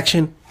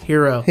 action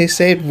hero. He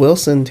saved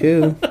Wilson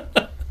too.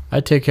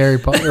 I'd take Harry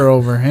Potter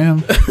over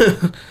him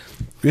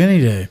any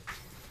day.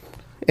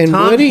 And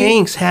Tom Woody.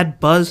 Hanks had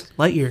Buzz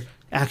Lightyear,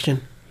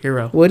 action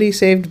hero. Woody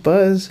saved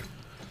Buzz.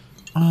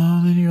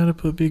 Oh, then you gotta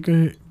put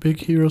Big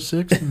Hero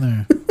 6 in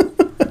there.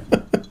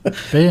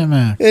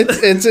 Baymax.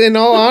 It's in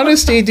all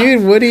honesty,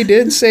 dude. Woody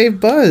did save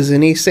Buzz,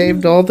 and he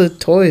saved all the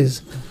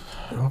toys.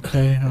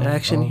 Okay.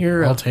 Action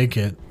hero. I'll take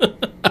it.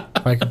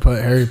 If I can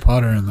put Harry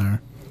Potter in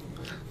there.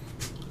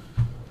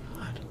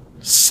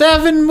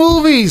 7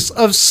 movies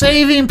of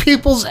saving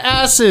people's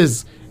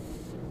asses.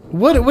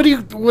 What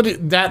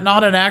that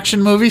not an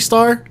action movie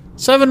star?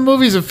 7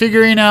 movies of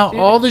figuring out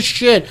all the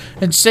shit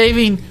and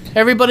saving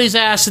everybody's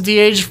ass at the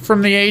age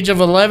from the age of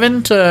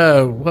 11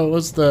 to what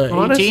was the 18?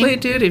 Honestly,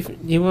 dude, if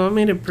you want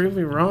me to prove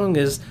you wrong,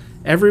 is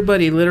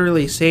everybody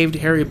literally saved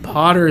Harry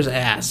Potter's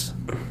ass.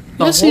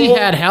 Yes, he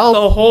had help.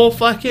 The whole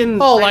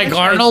fucking. Oh, like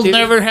franchise, Arnold dude.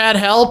 never had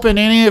help in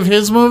any of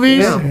his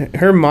movies? Yeah.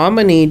 Her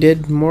mominy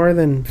did more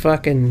than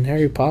fucking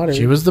Harry Potter.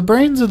 She was the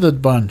brains of the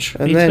bunch.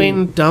 And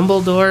Between then,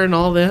 Dumbledore and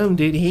all them,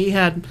 dude, he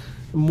had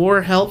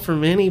more help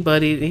from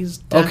anybody.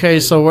 He's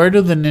Okay, so where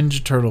do the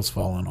Ninja Turtles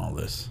fall in all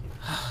this?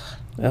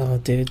 oh,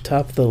 dude,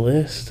 top of the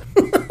list.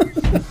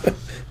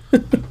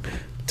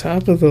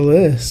 Top of the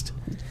list.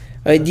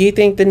 Do you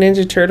think the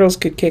Ninja Turtles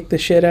could kick the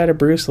shit out of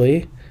Bruce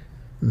Lee?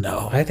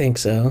 No. I think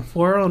so.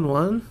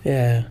 4-on-1.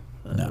 Yeah.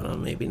 I don't know,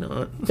 maybe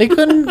not. They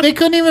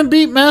couldn't even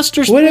beat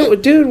Master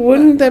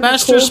Wouldn't that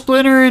Master be cool?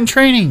 Splinter in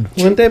training.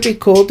 Wouldn't that be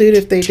cool, dude,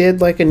 if they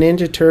did like a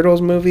Ninja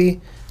Turtles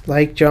movie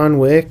like John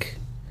Wick?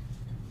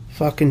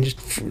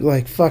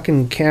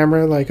 Fucking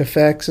camera like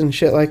effects and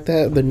shit like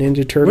that. The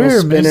Ninja Turtles We're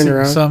spinning missing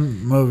around.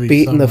 some movie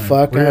beating the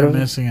somewhere. fuck out of We're 'em.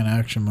 missing an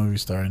action movie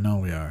star. I know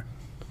we are.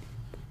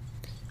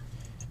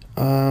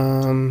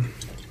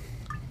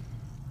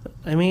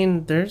 I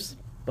mean, there's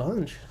a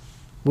bunch.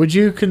 Would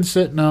you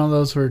consider... No,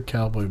 those were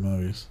cowboy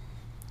movies.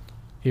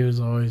 He was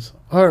always...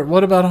 Or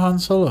what about Han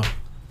Solo?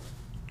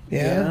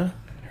 Yeah.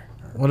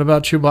 What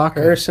about Chewbacca?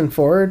 Harrison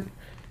Ford.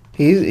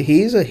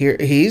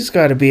 He's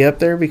got to be up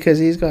there because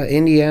he's got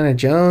Indiana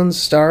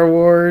Jones, Star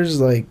Wars,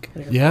 like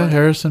Yeah,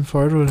 Harrison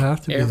Ford would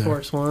have to be Air there.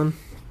 Force One.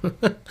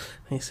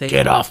 They say,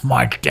 Get off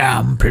my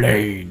damn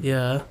plane.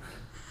 yeah.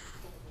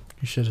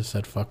 You should have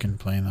said fucking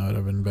plane. That would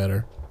have been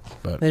better.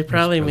 But They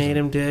probably made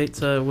him do it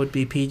so it would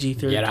be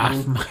PG-13. Get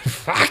off my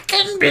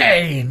fucking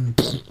plane.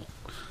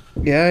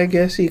 yeah, I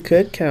guess you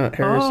could count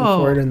Harrison Oh.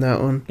 Ford in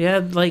that one.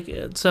 Yeah, like,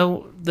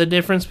 so the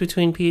difference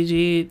between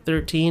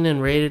PG-13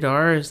 and rated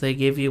R is they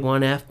give you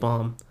one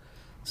F-bomb.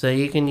 So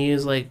you can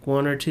use like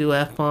 1 or 2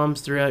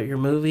 F-bombs throughout your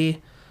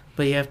movie,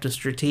 but you have to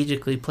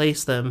strategically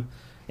place them,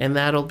 and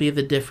that'll be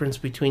the difference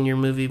between your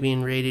movie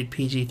being rated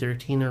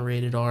PG-13 or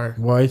rated R.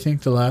 Well, I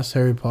think the last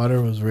Harry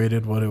Potter was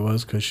rated what it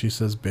was because she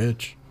says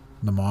bitch.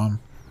 The mom.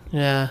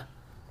 Yeah.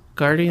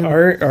 Guardian.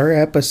 Our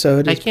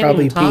episode I is can't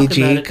probably even talk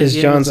PG about it 'cause because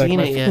you haven't John's like seen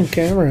my it fucking yet."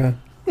 camera.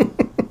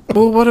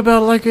 Well, what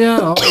about like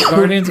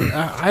Guardians?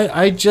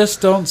 I just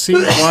don't see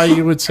why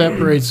you would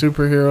separate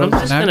superheroes. I'm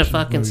just and gonna action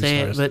fucking movie say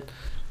stars. it,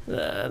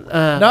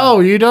 but No,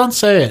 you don't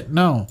say it.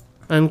 No.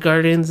 on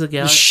Guardians of the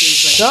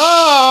Galaxy,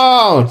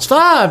 Don't!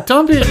 Stop!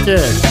 Don't be a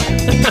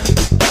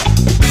kid.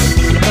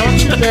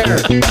 Don't you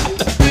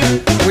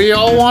dare. We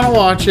all want to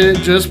watch it.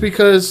 Just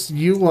because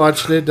you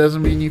watched it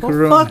doesn't mean you can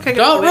ruin fuck, I it.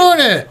 gotta Don't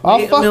wait. ruin it. I'll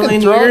 8 fucking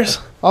million throw years.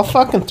 it. I'll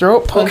fucking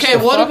throw it. punch Okay,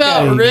 the what fuck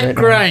out about of you Rick right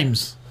now.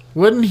 Grimes?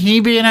 Wouldn't he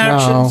be an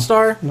action No.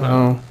 star?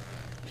 No,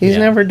 he's Yeah.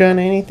 never done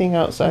anything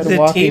outside the of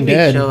Walking TV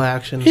Dead. show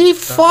action. He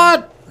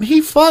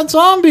fought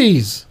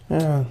zombies.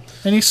 Yeah.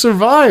 And he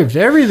survived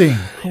everything.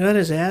 He got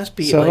his ass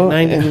beat So,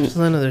 like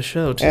 90% of the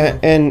show, too.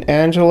 And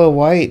Angela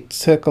White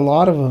took a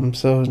lot of them,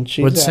 so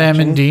she's Would Sam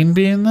action. and Dean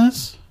be in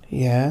this?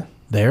 Yeah.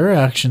 They're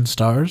action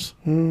stars.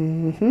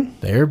 Mm-hmm.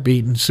 They're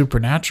beating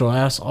supernatural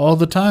ass all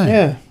the time.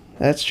 Yeah,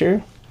 that's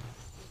true.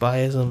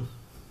 Biasm.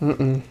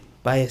 Mm-mm.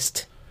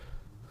 Biased.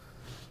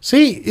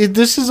 See,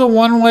 this is a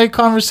one-way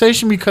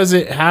conversation because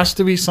it has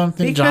to be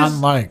something John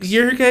likes.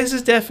 Your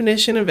guys'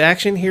 definition of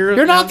action hero.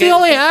 You're not the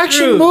only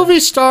action movie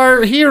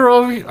star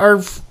hero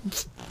or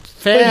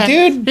fan. But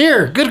dude-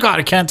 Here, good God,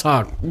 I can't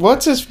talk.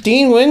 What's this?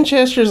 Dean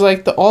Winchester's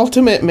like the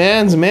ultimate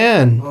man's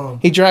man.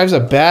 He drives a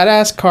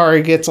badass car.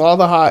 He gets all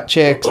the hot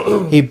chicks.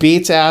 He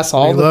beats ass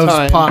all He the loves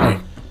time. pie.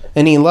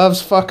 And he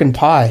loves fucking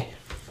pie.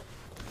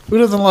 Who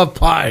doesn't love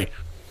pie?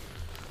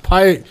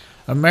 Pie,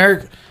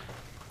 America.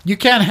 You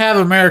can't have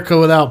America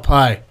without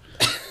pie.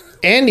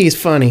 And he's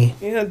funny.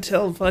 Yeah,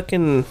 tell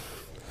fucking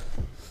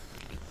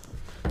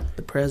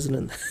the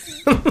president.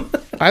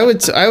 I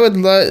would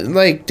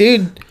like,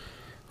 dude.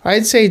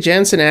 I'd say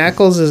Jensen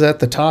Ackles is at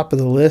the top of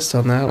the list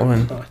on that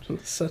one.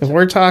 Such If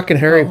we're talking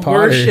Harry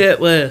Potter, horseshit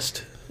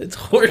list. It's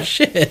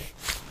horseshit.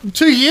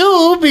 To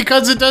you,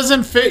 because it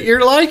doesn't fit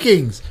your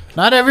likings.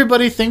 Not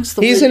everybody thinks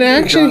the he's way an you do,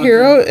 action Jonathan.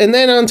 hero. And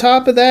then on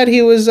top of that,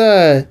 he was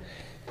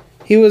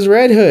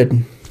Red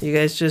Hood. You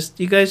guys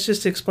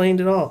just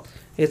explained it all.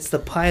 It's the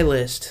pie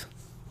list.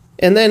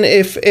 And then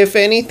if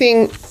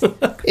anything,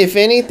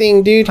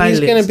 dude, Pie he's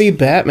gonna list. be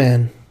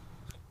Batman.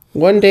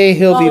 One day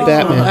he'll be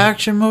Batman.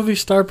 Action movie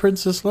star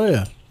Princess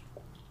Leia.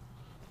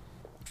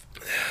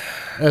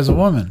 As a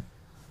woman.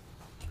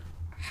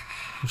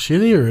 Was she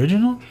the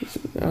original?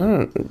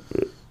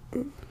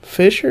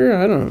 Fisher?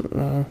 I don't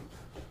know.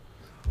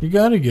 You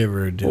gotta give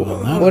her a deal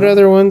on that. What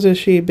other ones has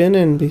she been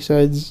in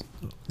besides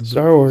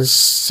Star Wars?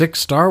 6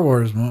 Star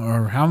Wars,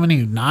 or how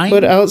many? 9?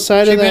 But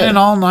outside she of been in that,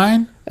 all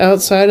 9?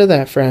 outside of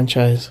that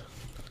franchise,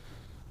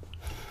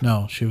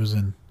 No, she was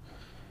in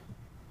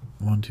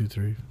 1, 2,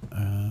 3,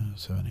 7,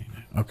 8,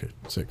 9. Okay,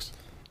 6.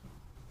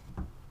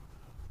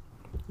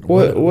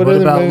 What What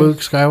other about movies? Luke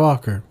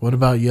Skywalker? What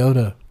about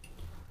Yoda?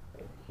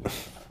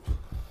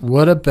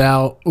 What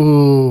about...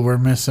 Ooh, we're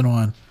missing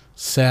one.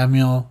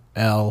 Samuel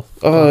L.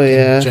 Oh fucking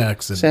yeah,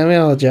 Jackson.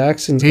 Samuel L.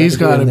 Jackson's. He's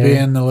got to be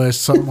there. in the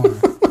list somewhere.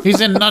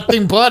 He's in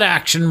nothing but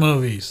action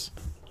movies.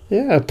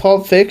 Yeah,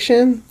 Pulp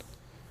Fiction.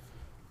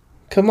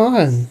 Come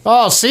on,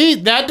 Oh, see,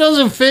 that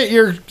doesn't fit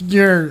your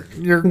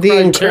The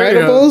criteria.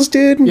 Incredibles,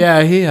 dude.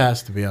 Yeah, he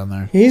has to be on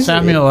there. He's-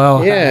 Samuel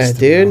L. yeah, has to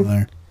dude. be on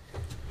there.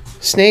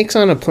 Snakes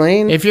on a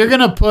Plane. If you're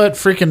gonna put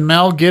freaking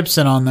Mel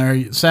Gibson on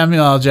there,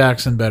 Samuel L.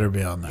 Jackson better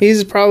be on there.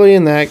 He's probably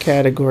in that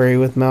category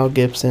with Mel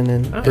Gibson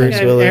and I don't Bruce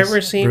think Willis. I've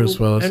ever seen. Bruce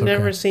Willis, I've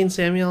never okay. seen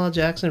Samuel L.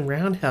 Jackson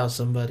roundhouse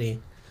somebody.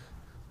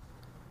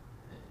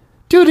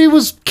 Dude, he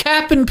was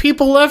capping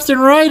people left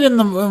and right in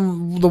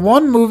the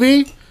one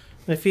movie.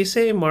 If you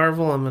say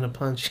Marvel, I'm gonna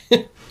punch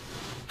you.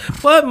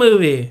 What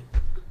movie?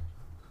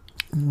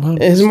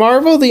 Is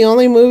Marvel the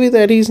only movie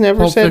that he's never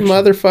Pulp said Fiction.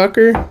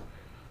 motherfucker?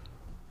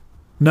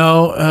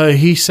 No,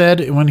 he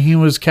said when he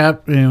was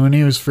when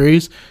he was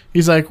freeze,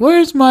 he's like,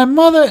 "Where's my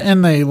mother?"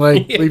 And they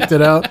like bleeped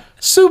it out.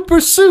 Super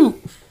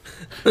suit.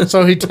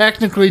 So he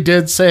technically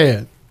did say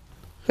it.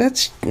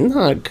 That's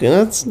not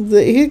good.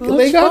 They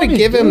that's got to funny,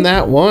 give him dude.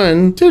 that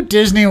one. Dude,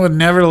 Disney would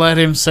never let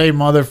him say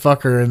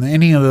motherfucker in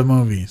any of the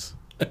movies.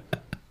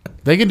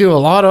 They can do a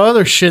lot of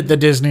other shit that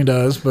Disney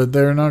does, but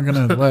they're not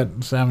gonna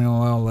let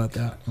Samuel L.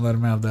 let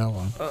him have that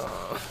one.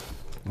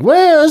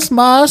 Where's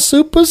my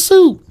super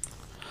suit?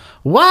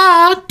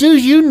 Why do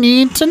you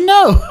need to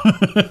know?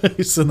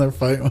 He's in there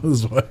fighting with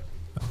his wife.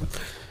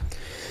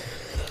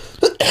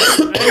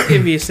 I'd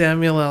give you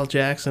Samuel L.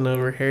 Jackson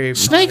over Harry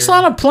Snakes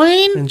Potter. on a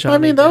Plane? And I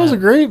Johnny mean, that was a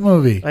Depp. great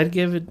movie. I'd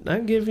give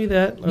you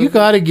that. You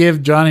got to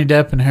give Johnny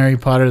Depp and Harry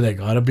Potter. They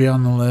got to be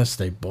on the list.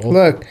 They both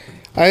Look,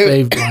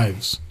 saved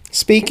lives.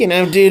 speaking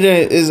of, dude,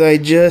 I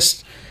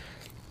just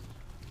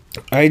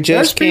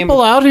There's came.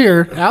 people out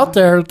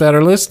there that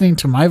are listening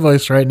to my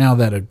voice right now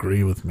that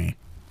agree with me.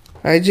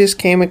 I just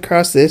came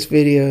across this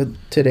video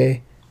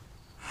today.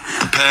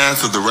 The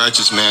path of the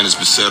righteous man is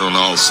beset on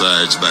all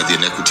sides by the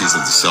iniquities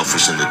of the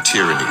selfish and the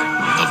tyranny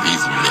of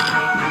evil men.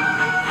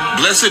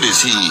 Blessed is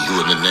he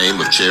who in the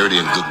name of charity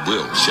and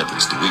goodwill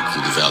shepherds the weak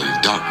through the valley of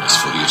darkness,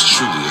 for he is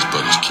truly his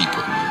brother's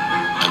keeper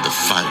and the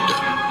finder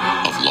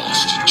of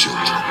lost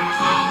children.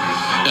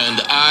 And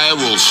I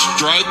will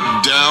strike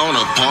down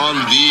upon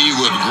thee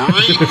with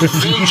great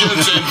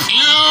vengeance and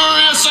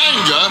furious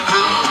anger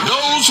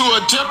those who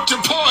attempt to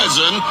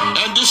poison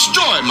and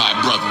destroy my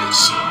brothers.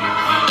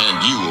 And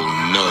you will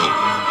know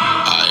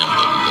I am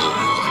the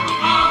Lord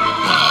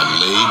when I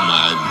lay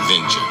my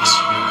vengeance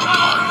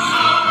upon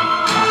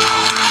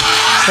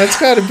you. That's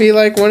got to be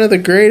like one of the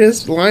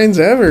greatest lines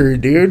ever,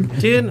 dude.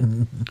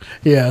 Dude,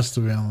 He has to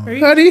be on there.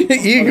 How do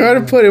you got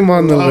to put him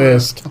on the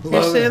list?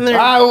 you're sitting there.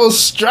 I will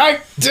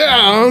strike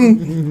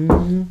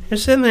down. You're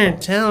sitting there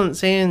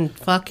saying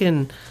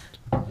fucking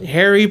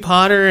Harry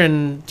Potter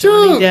and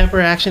Johnny Dude. Depp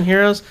are action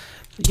heroes.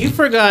 You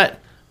forgot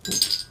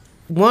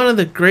one of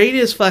the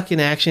greatest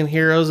fucking action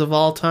heroes of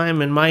all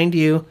time. And mind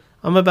you,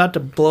 I'm about to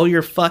blow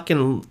your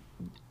fucking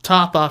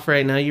top off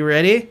right now. You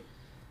ready?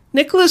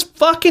 Nicolas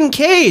fucking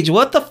Cage.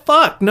 What the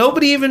fuck?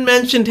 Nobody even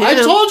mentioned him. I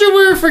told you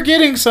we were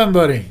forgetting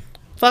somebody.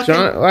 fucking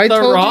I The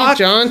told Rock,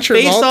 you, John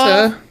Face Off.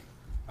 Travolta.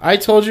 I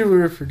told you we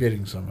were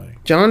forgetting somebody.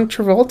 John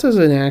Travolta's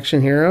an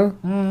action hero.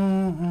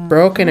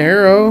 Broken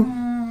Arrow.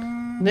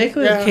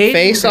 Nicolas Cage.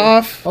 Face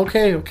Off.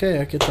 Okay,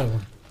 I get that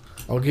one.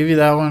 I'll give you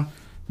that one.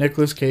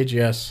 Nicolas Cage,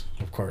 yes,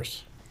 of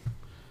course.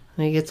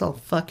 And he gets all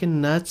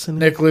fucking nuts and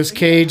Nicolas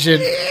Cage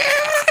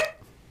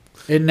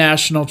in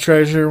National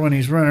Treasure when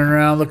he's running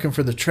around looking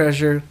for the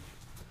treasure.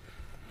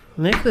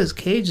 Nicolas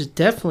Cage is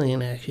definitely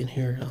an action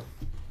hero.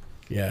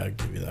 Yeah, I'll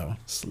give you that one.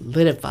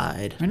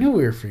 Solidified. I knew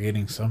we were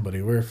forgetting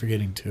somebody. We were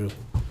forgetting two.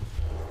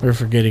 We were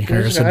forgetting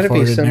There's Harrison gotta be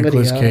Ford and somebody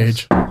Nicolas else.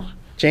 Cage.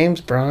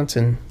 James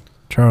Bronson.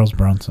 Charles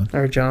Bronson.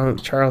 Or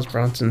Charles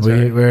Bronson. We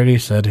Sorry. already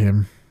said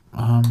him.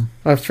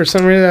 For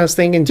some reason, I was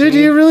thinking. Dude, do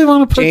you really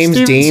want to put James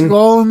Steven Dean?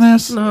 Seagal in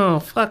this? No,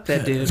 fuck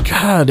that dude.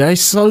 God, I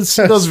saw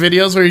see those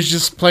videos where he's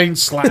just playing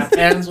slap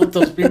hands with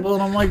those people,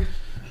 and I'm like,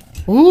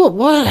 "Ooh,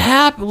 what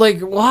happened? Like,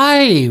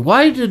 why?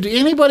 Why did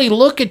anybody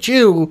look at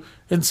you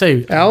and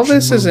say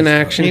Elvis is an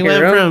action He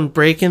hero. went from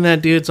breaking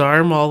that dude's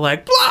arm all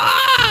like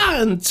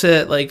blah and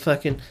to like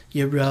fucking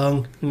you're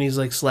wrong, and he's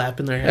like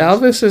slapping their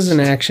hands. Elvis is an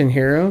action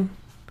hero.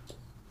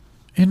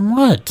 In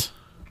what?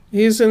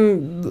 He's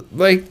in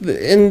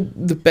in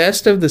the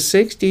best of the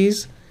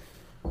 '60s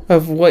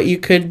of what you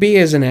could be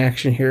as an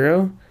action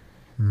hero.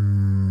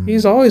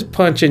 He's always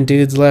punching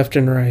dudes left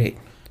and right.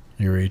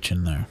 You're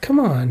reaching there. Come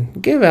on,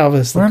 give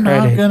Elvis the We're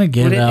credit. not gonna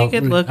give What do you out. think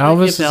it'd look like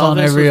Elvis if is on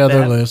Elvis every was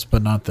other bad? list,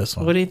 but not this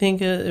What one. do you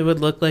think it would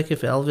look like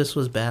if Elvis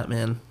was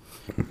Batman?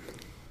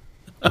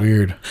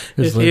 Weird.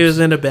 If he was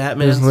in a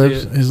Batman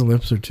suit. His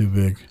lips are too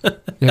big.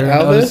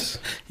 Elvis.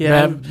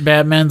 Yeah,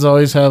 Batman's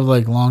always have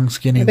like long,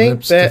 skinny I think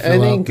lips. To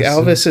fill out the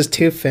Elvis suit. is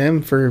too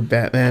femme for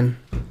Batman.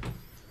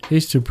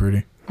 He's too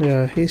pretty.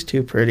 Yeah, he's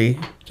too pretty.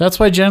 That's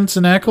why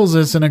Jensen Ackles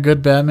isn't a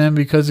good Batman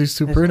because he's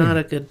too he's pretty. not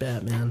a good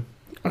Batman.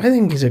 I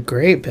think he's a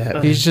great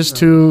Batman. He's just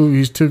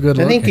too good I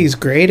looking. think he's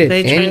great at They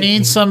I anything.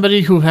 need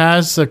somebody who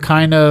has a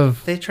kind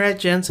of They tried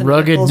Jensen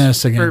Ruggedness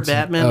Ackles for against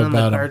Batman on the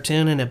about him.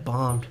 cartoon and it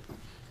bombed.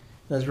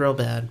 That's real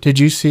bad. Did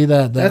you see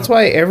that? That's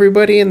why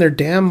everybody and their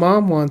damn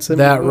mom wants them.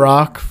 That to move.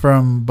 rock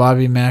from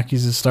Bobby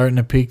Mackey's is starting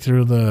to peek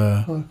through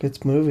the... Look,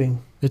 it's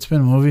moving. It's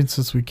been moving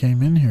since we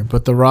came in here,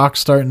 but the rock's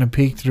starting to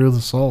peek through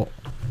the salt.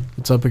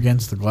 It's up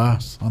against the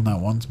glass on that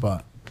one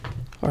spot.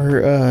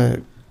 Our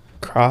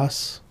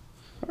cross,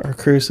 our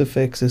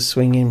crucifix is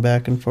swinging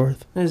back and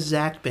forth. There's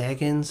Zach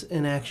Baggins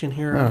in Action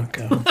Hero. Oh,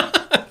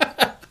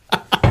 God.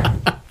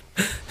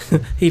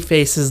 He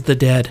faces the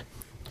dead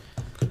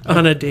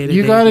on a day-to-day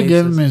You got to basis.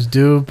 give him his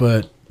due,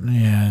 but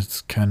yeah,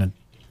 it's kind of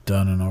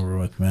done and over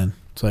with, man.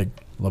 It's like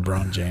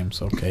LeBron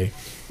James, okay.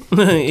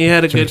 You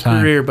had a It's your good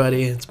time. career,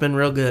 buddy. It's been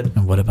real good.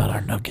 And what about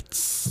our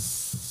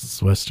Nuggets?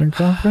 Western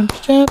Conference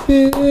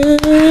champions.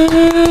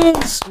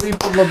 Sweep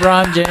of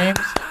LeBron James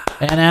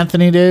and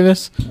Anthony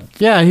Davis.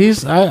 Yeah,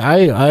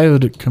 I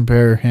would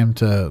compare him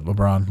to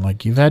LeBron.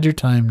 Like, you've had your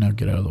time, now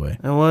get out of the way.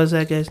 And what was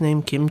that guy's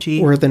name?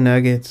 Kimchi? We're the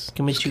Nuggets.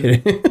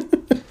 Kimchi.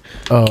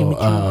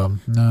 Oh,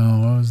 no,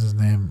 what was his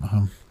name?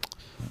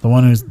 The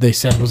one who they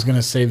said was going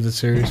to save the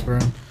series for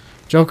him.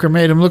 Joker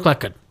made him look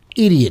like an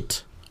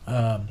idiot.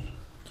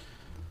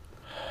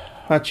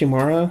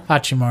 Hachimura.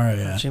 Hachimura,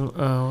 yeah.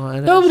 I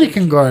don't Nobody think-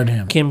 can guard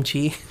him.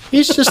 Kimchi.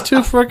 He's just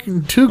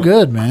too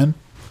good, man.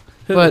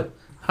 But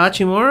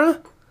Hachimura?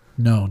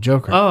 no,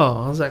 Joker.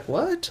 Oh, I was like,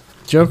 what?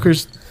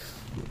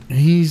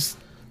 He's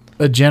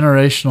a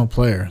generational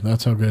player.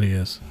 That's how good he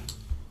is.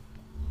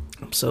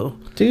 So,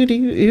 Dude,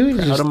 he was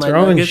Proud just of my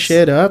throwing Nuggets.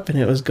 shit up and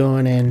it was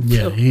going in.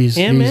 Yeah,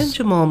 him and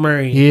Jamal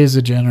Murray. he is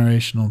a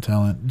generational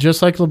talent,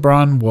 just like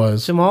LeBron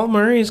was. Jamal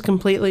Murray's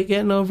completely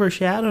getting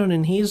overshadowed,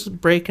 and he's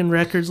breaking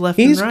records left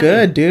He's and right.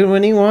 good, dude.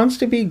 When he wants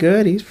to be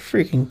good, he's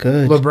freaking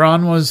good.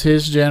 LeBron was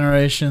his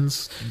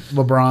generation's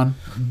LeBron.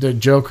 The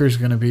Joker's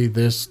gonna be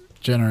this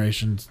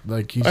generation's.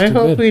 Like, he's I too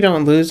hope good. we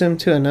don't lose him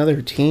to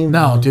another team.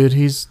 No, though.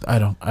 dude, I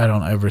don't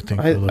ever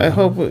think. we'll lose I him.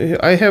 hope.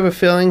 I have a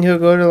feeling he'll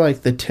go to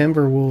like the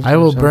Timberwolves. I or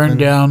will burn something.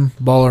 down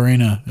Ball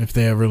Arena if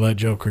they ever let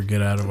Joker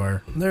get out of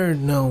our. There's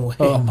no way.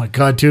 Oh my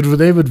God, dude!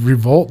 They would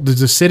revolt.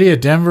 The city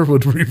of Denver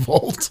would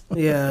revolt.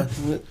 Yeah.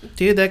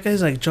 Dude, that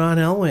guy's like John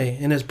Elway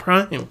in his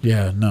prime.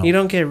 Yeah, no. You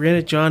don't get rid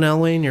of John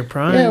Elway in your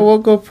prime. Yeah, we'll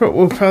go.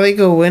 We'll probably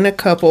go win a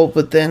couple,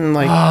 but then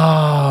like Oh,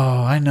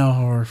 I know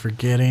who we're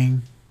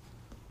forgetting.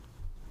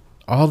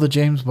 All the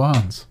James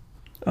Bonds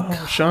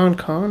Sean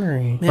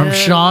Connery. Yeah, from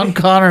Sean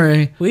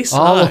Connery. We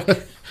all suck.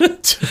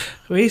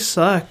 We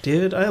suck,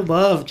 dude. I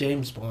love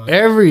James Bond.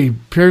 every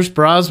Pierce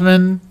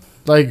Brosnan.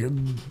 Like,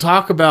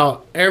 talk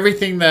about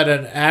everything that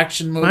an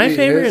action movie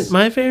is.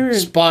 My favorite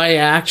Spy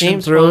action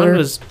James thriller. Bond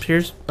was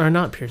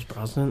not Pierce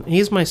Brosnan.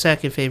 He's my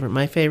second favorite.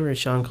 My favorite is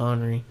Sean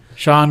Connery.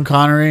 Sean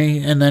Connery,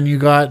 and then you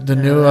got the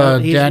new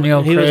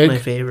Daniel He Craig. was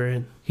my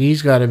favorite.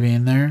 He's got to be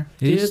in there.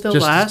 He's Dude,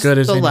 just as good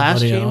as the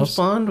last anybody James else.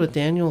 Bond with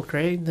Daniel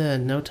Craig, the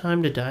No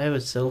Time to Die,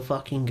 was so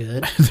fucking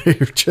good. They're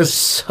just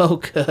So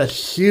good.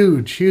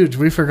 huge.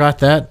 We forgot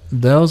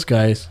those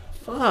guys.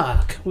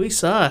 Fuck, we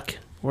suck.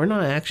 We're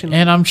not action.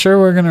 And I'm sure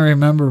we're gonna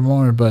remember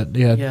more, but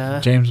Yeah.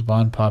 James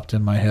Bond popped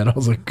in my head. I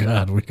was like,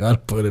 God, we gotta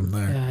put him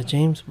there. Yeah,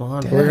 James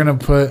Bond. We're gonna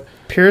put.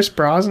 Pierce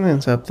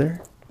Brosnan's up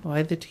there.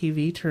 Why'd the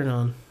TV turn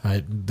on?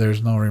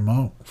 There's no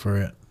remote for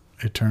it.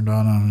 It turned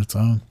on its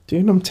own.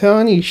 Dude, I'm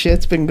telling you,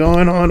 shit's been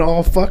going on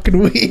all fucking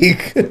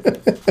week.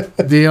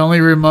 The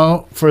only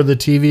remote for the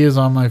TV is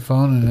on my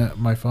phone, and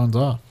my phone's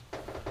off.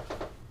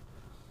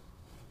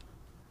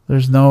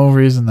 There's no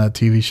reason that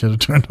TV should have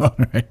turned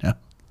on right now.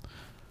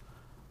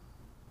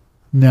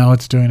 Now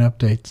it's doing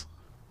updates.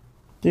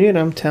 Dude,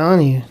 I'm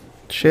telling you,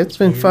 shit's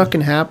been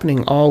fucking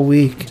happening all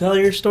week. Tell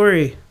your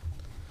story.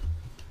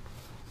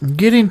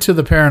 Getting to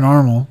the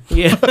paranormal.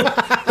 Yeah,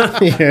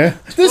 Yeah.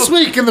 This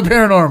week in the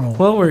paranormal.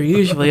 what we're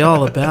usually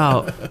all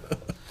about.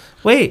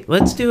 Wait,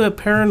 let's do a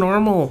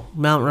paranormal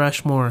Mount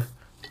Rushmore.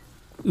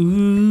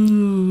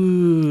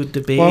 Ooh, Well,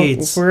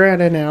 debates. we're at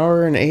an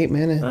hour and 8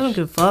 minutes. I don't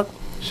give a fuck.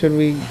 Should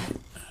we,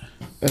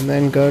 and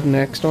then go to the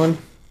next one?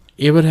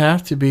 It would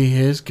have to be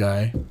his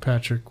guy,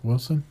 Patrick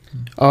Wilson.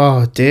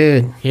 Oh,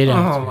 dude. He'd have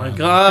Oh to be my on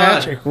god.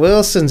 Patrick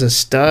Wilson's a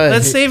stud.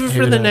 Let's save it he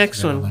for would the have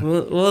next to be on one.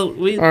 there. Well,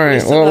 we All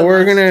right. still Well, have we're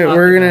lots to gonna talk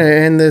we're about. gonna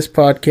end this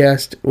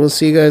podcast. We'll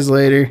see you guys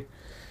later.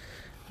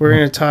 We're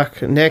gonna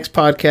talk. Next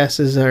podcast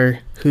is our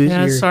who's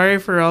Yeah, your sorry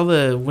for all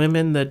the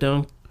women that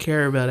don't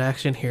care about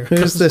action here.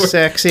 who's the We're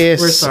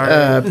sexiest sorry.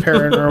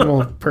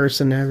 paranormal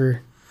person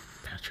ever.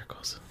 Patrick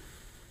Wilson.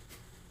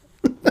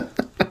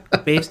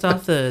 based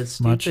off the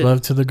stupid, Much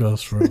love to the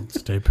ghost world.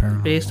 Stay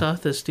paranormal. based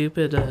off the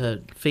stupid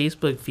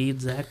Facebook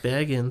feed, Zach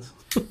Baggins.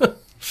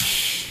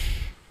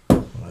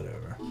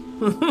 Whatever.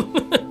 So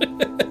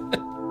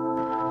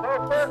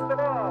first of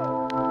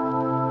all,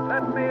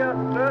 let me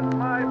assert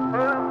my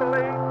firm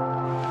belief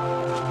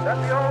that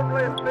the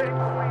only thing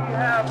we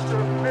have to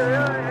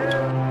fear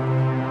is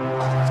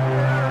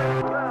fear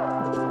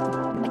itself.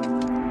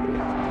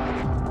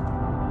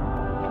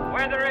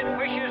 Whether it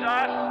wishes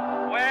us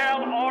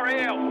well or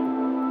ill,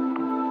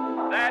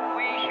 that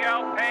we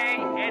shall pay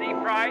any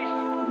price,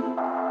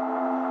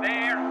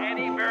 bear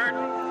any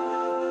burden,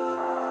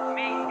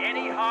 meet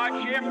any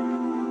hardship,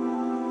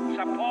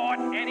 support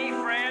any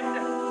friend,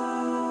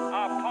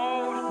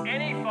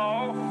 any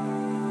foe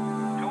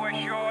to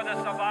assure the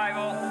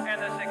survival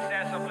and the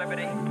success of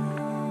liberty.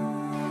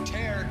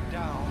 Tear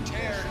down,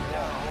 tear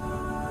down.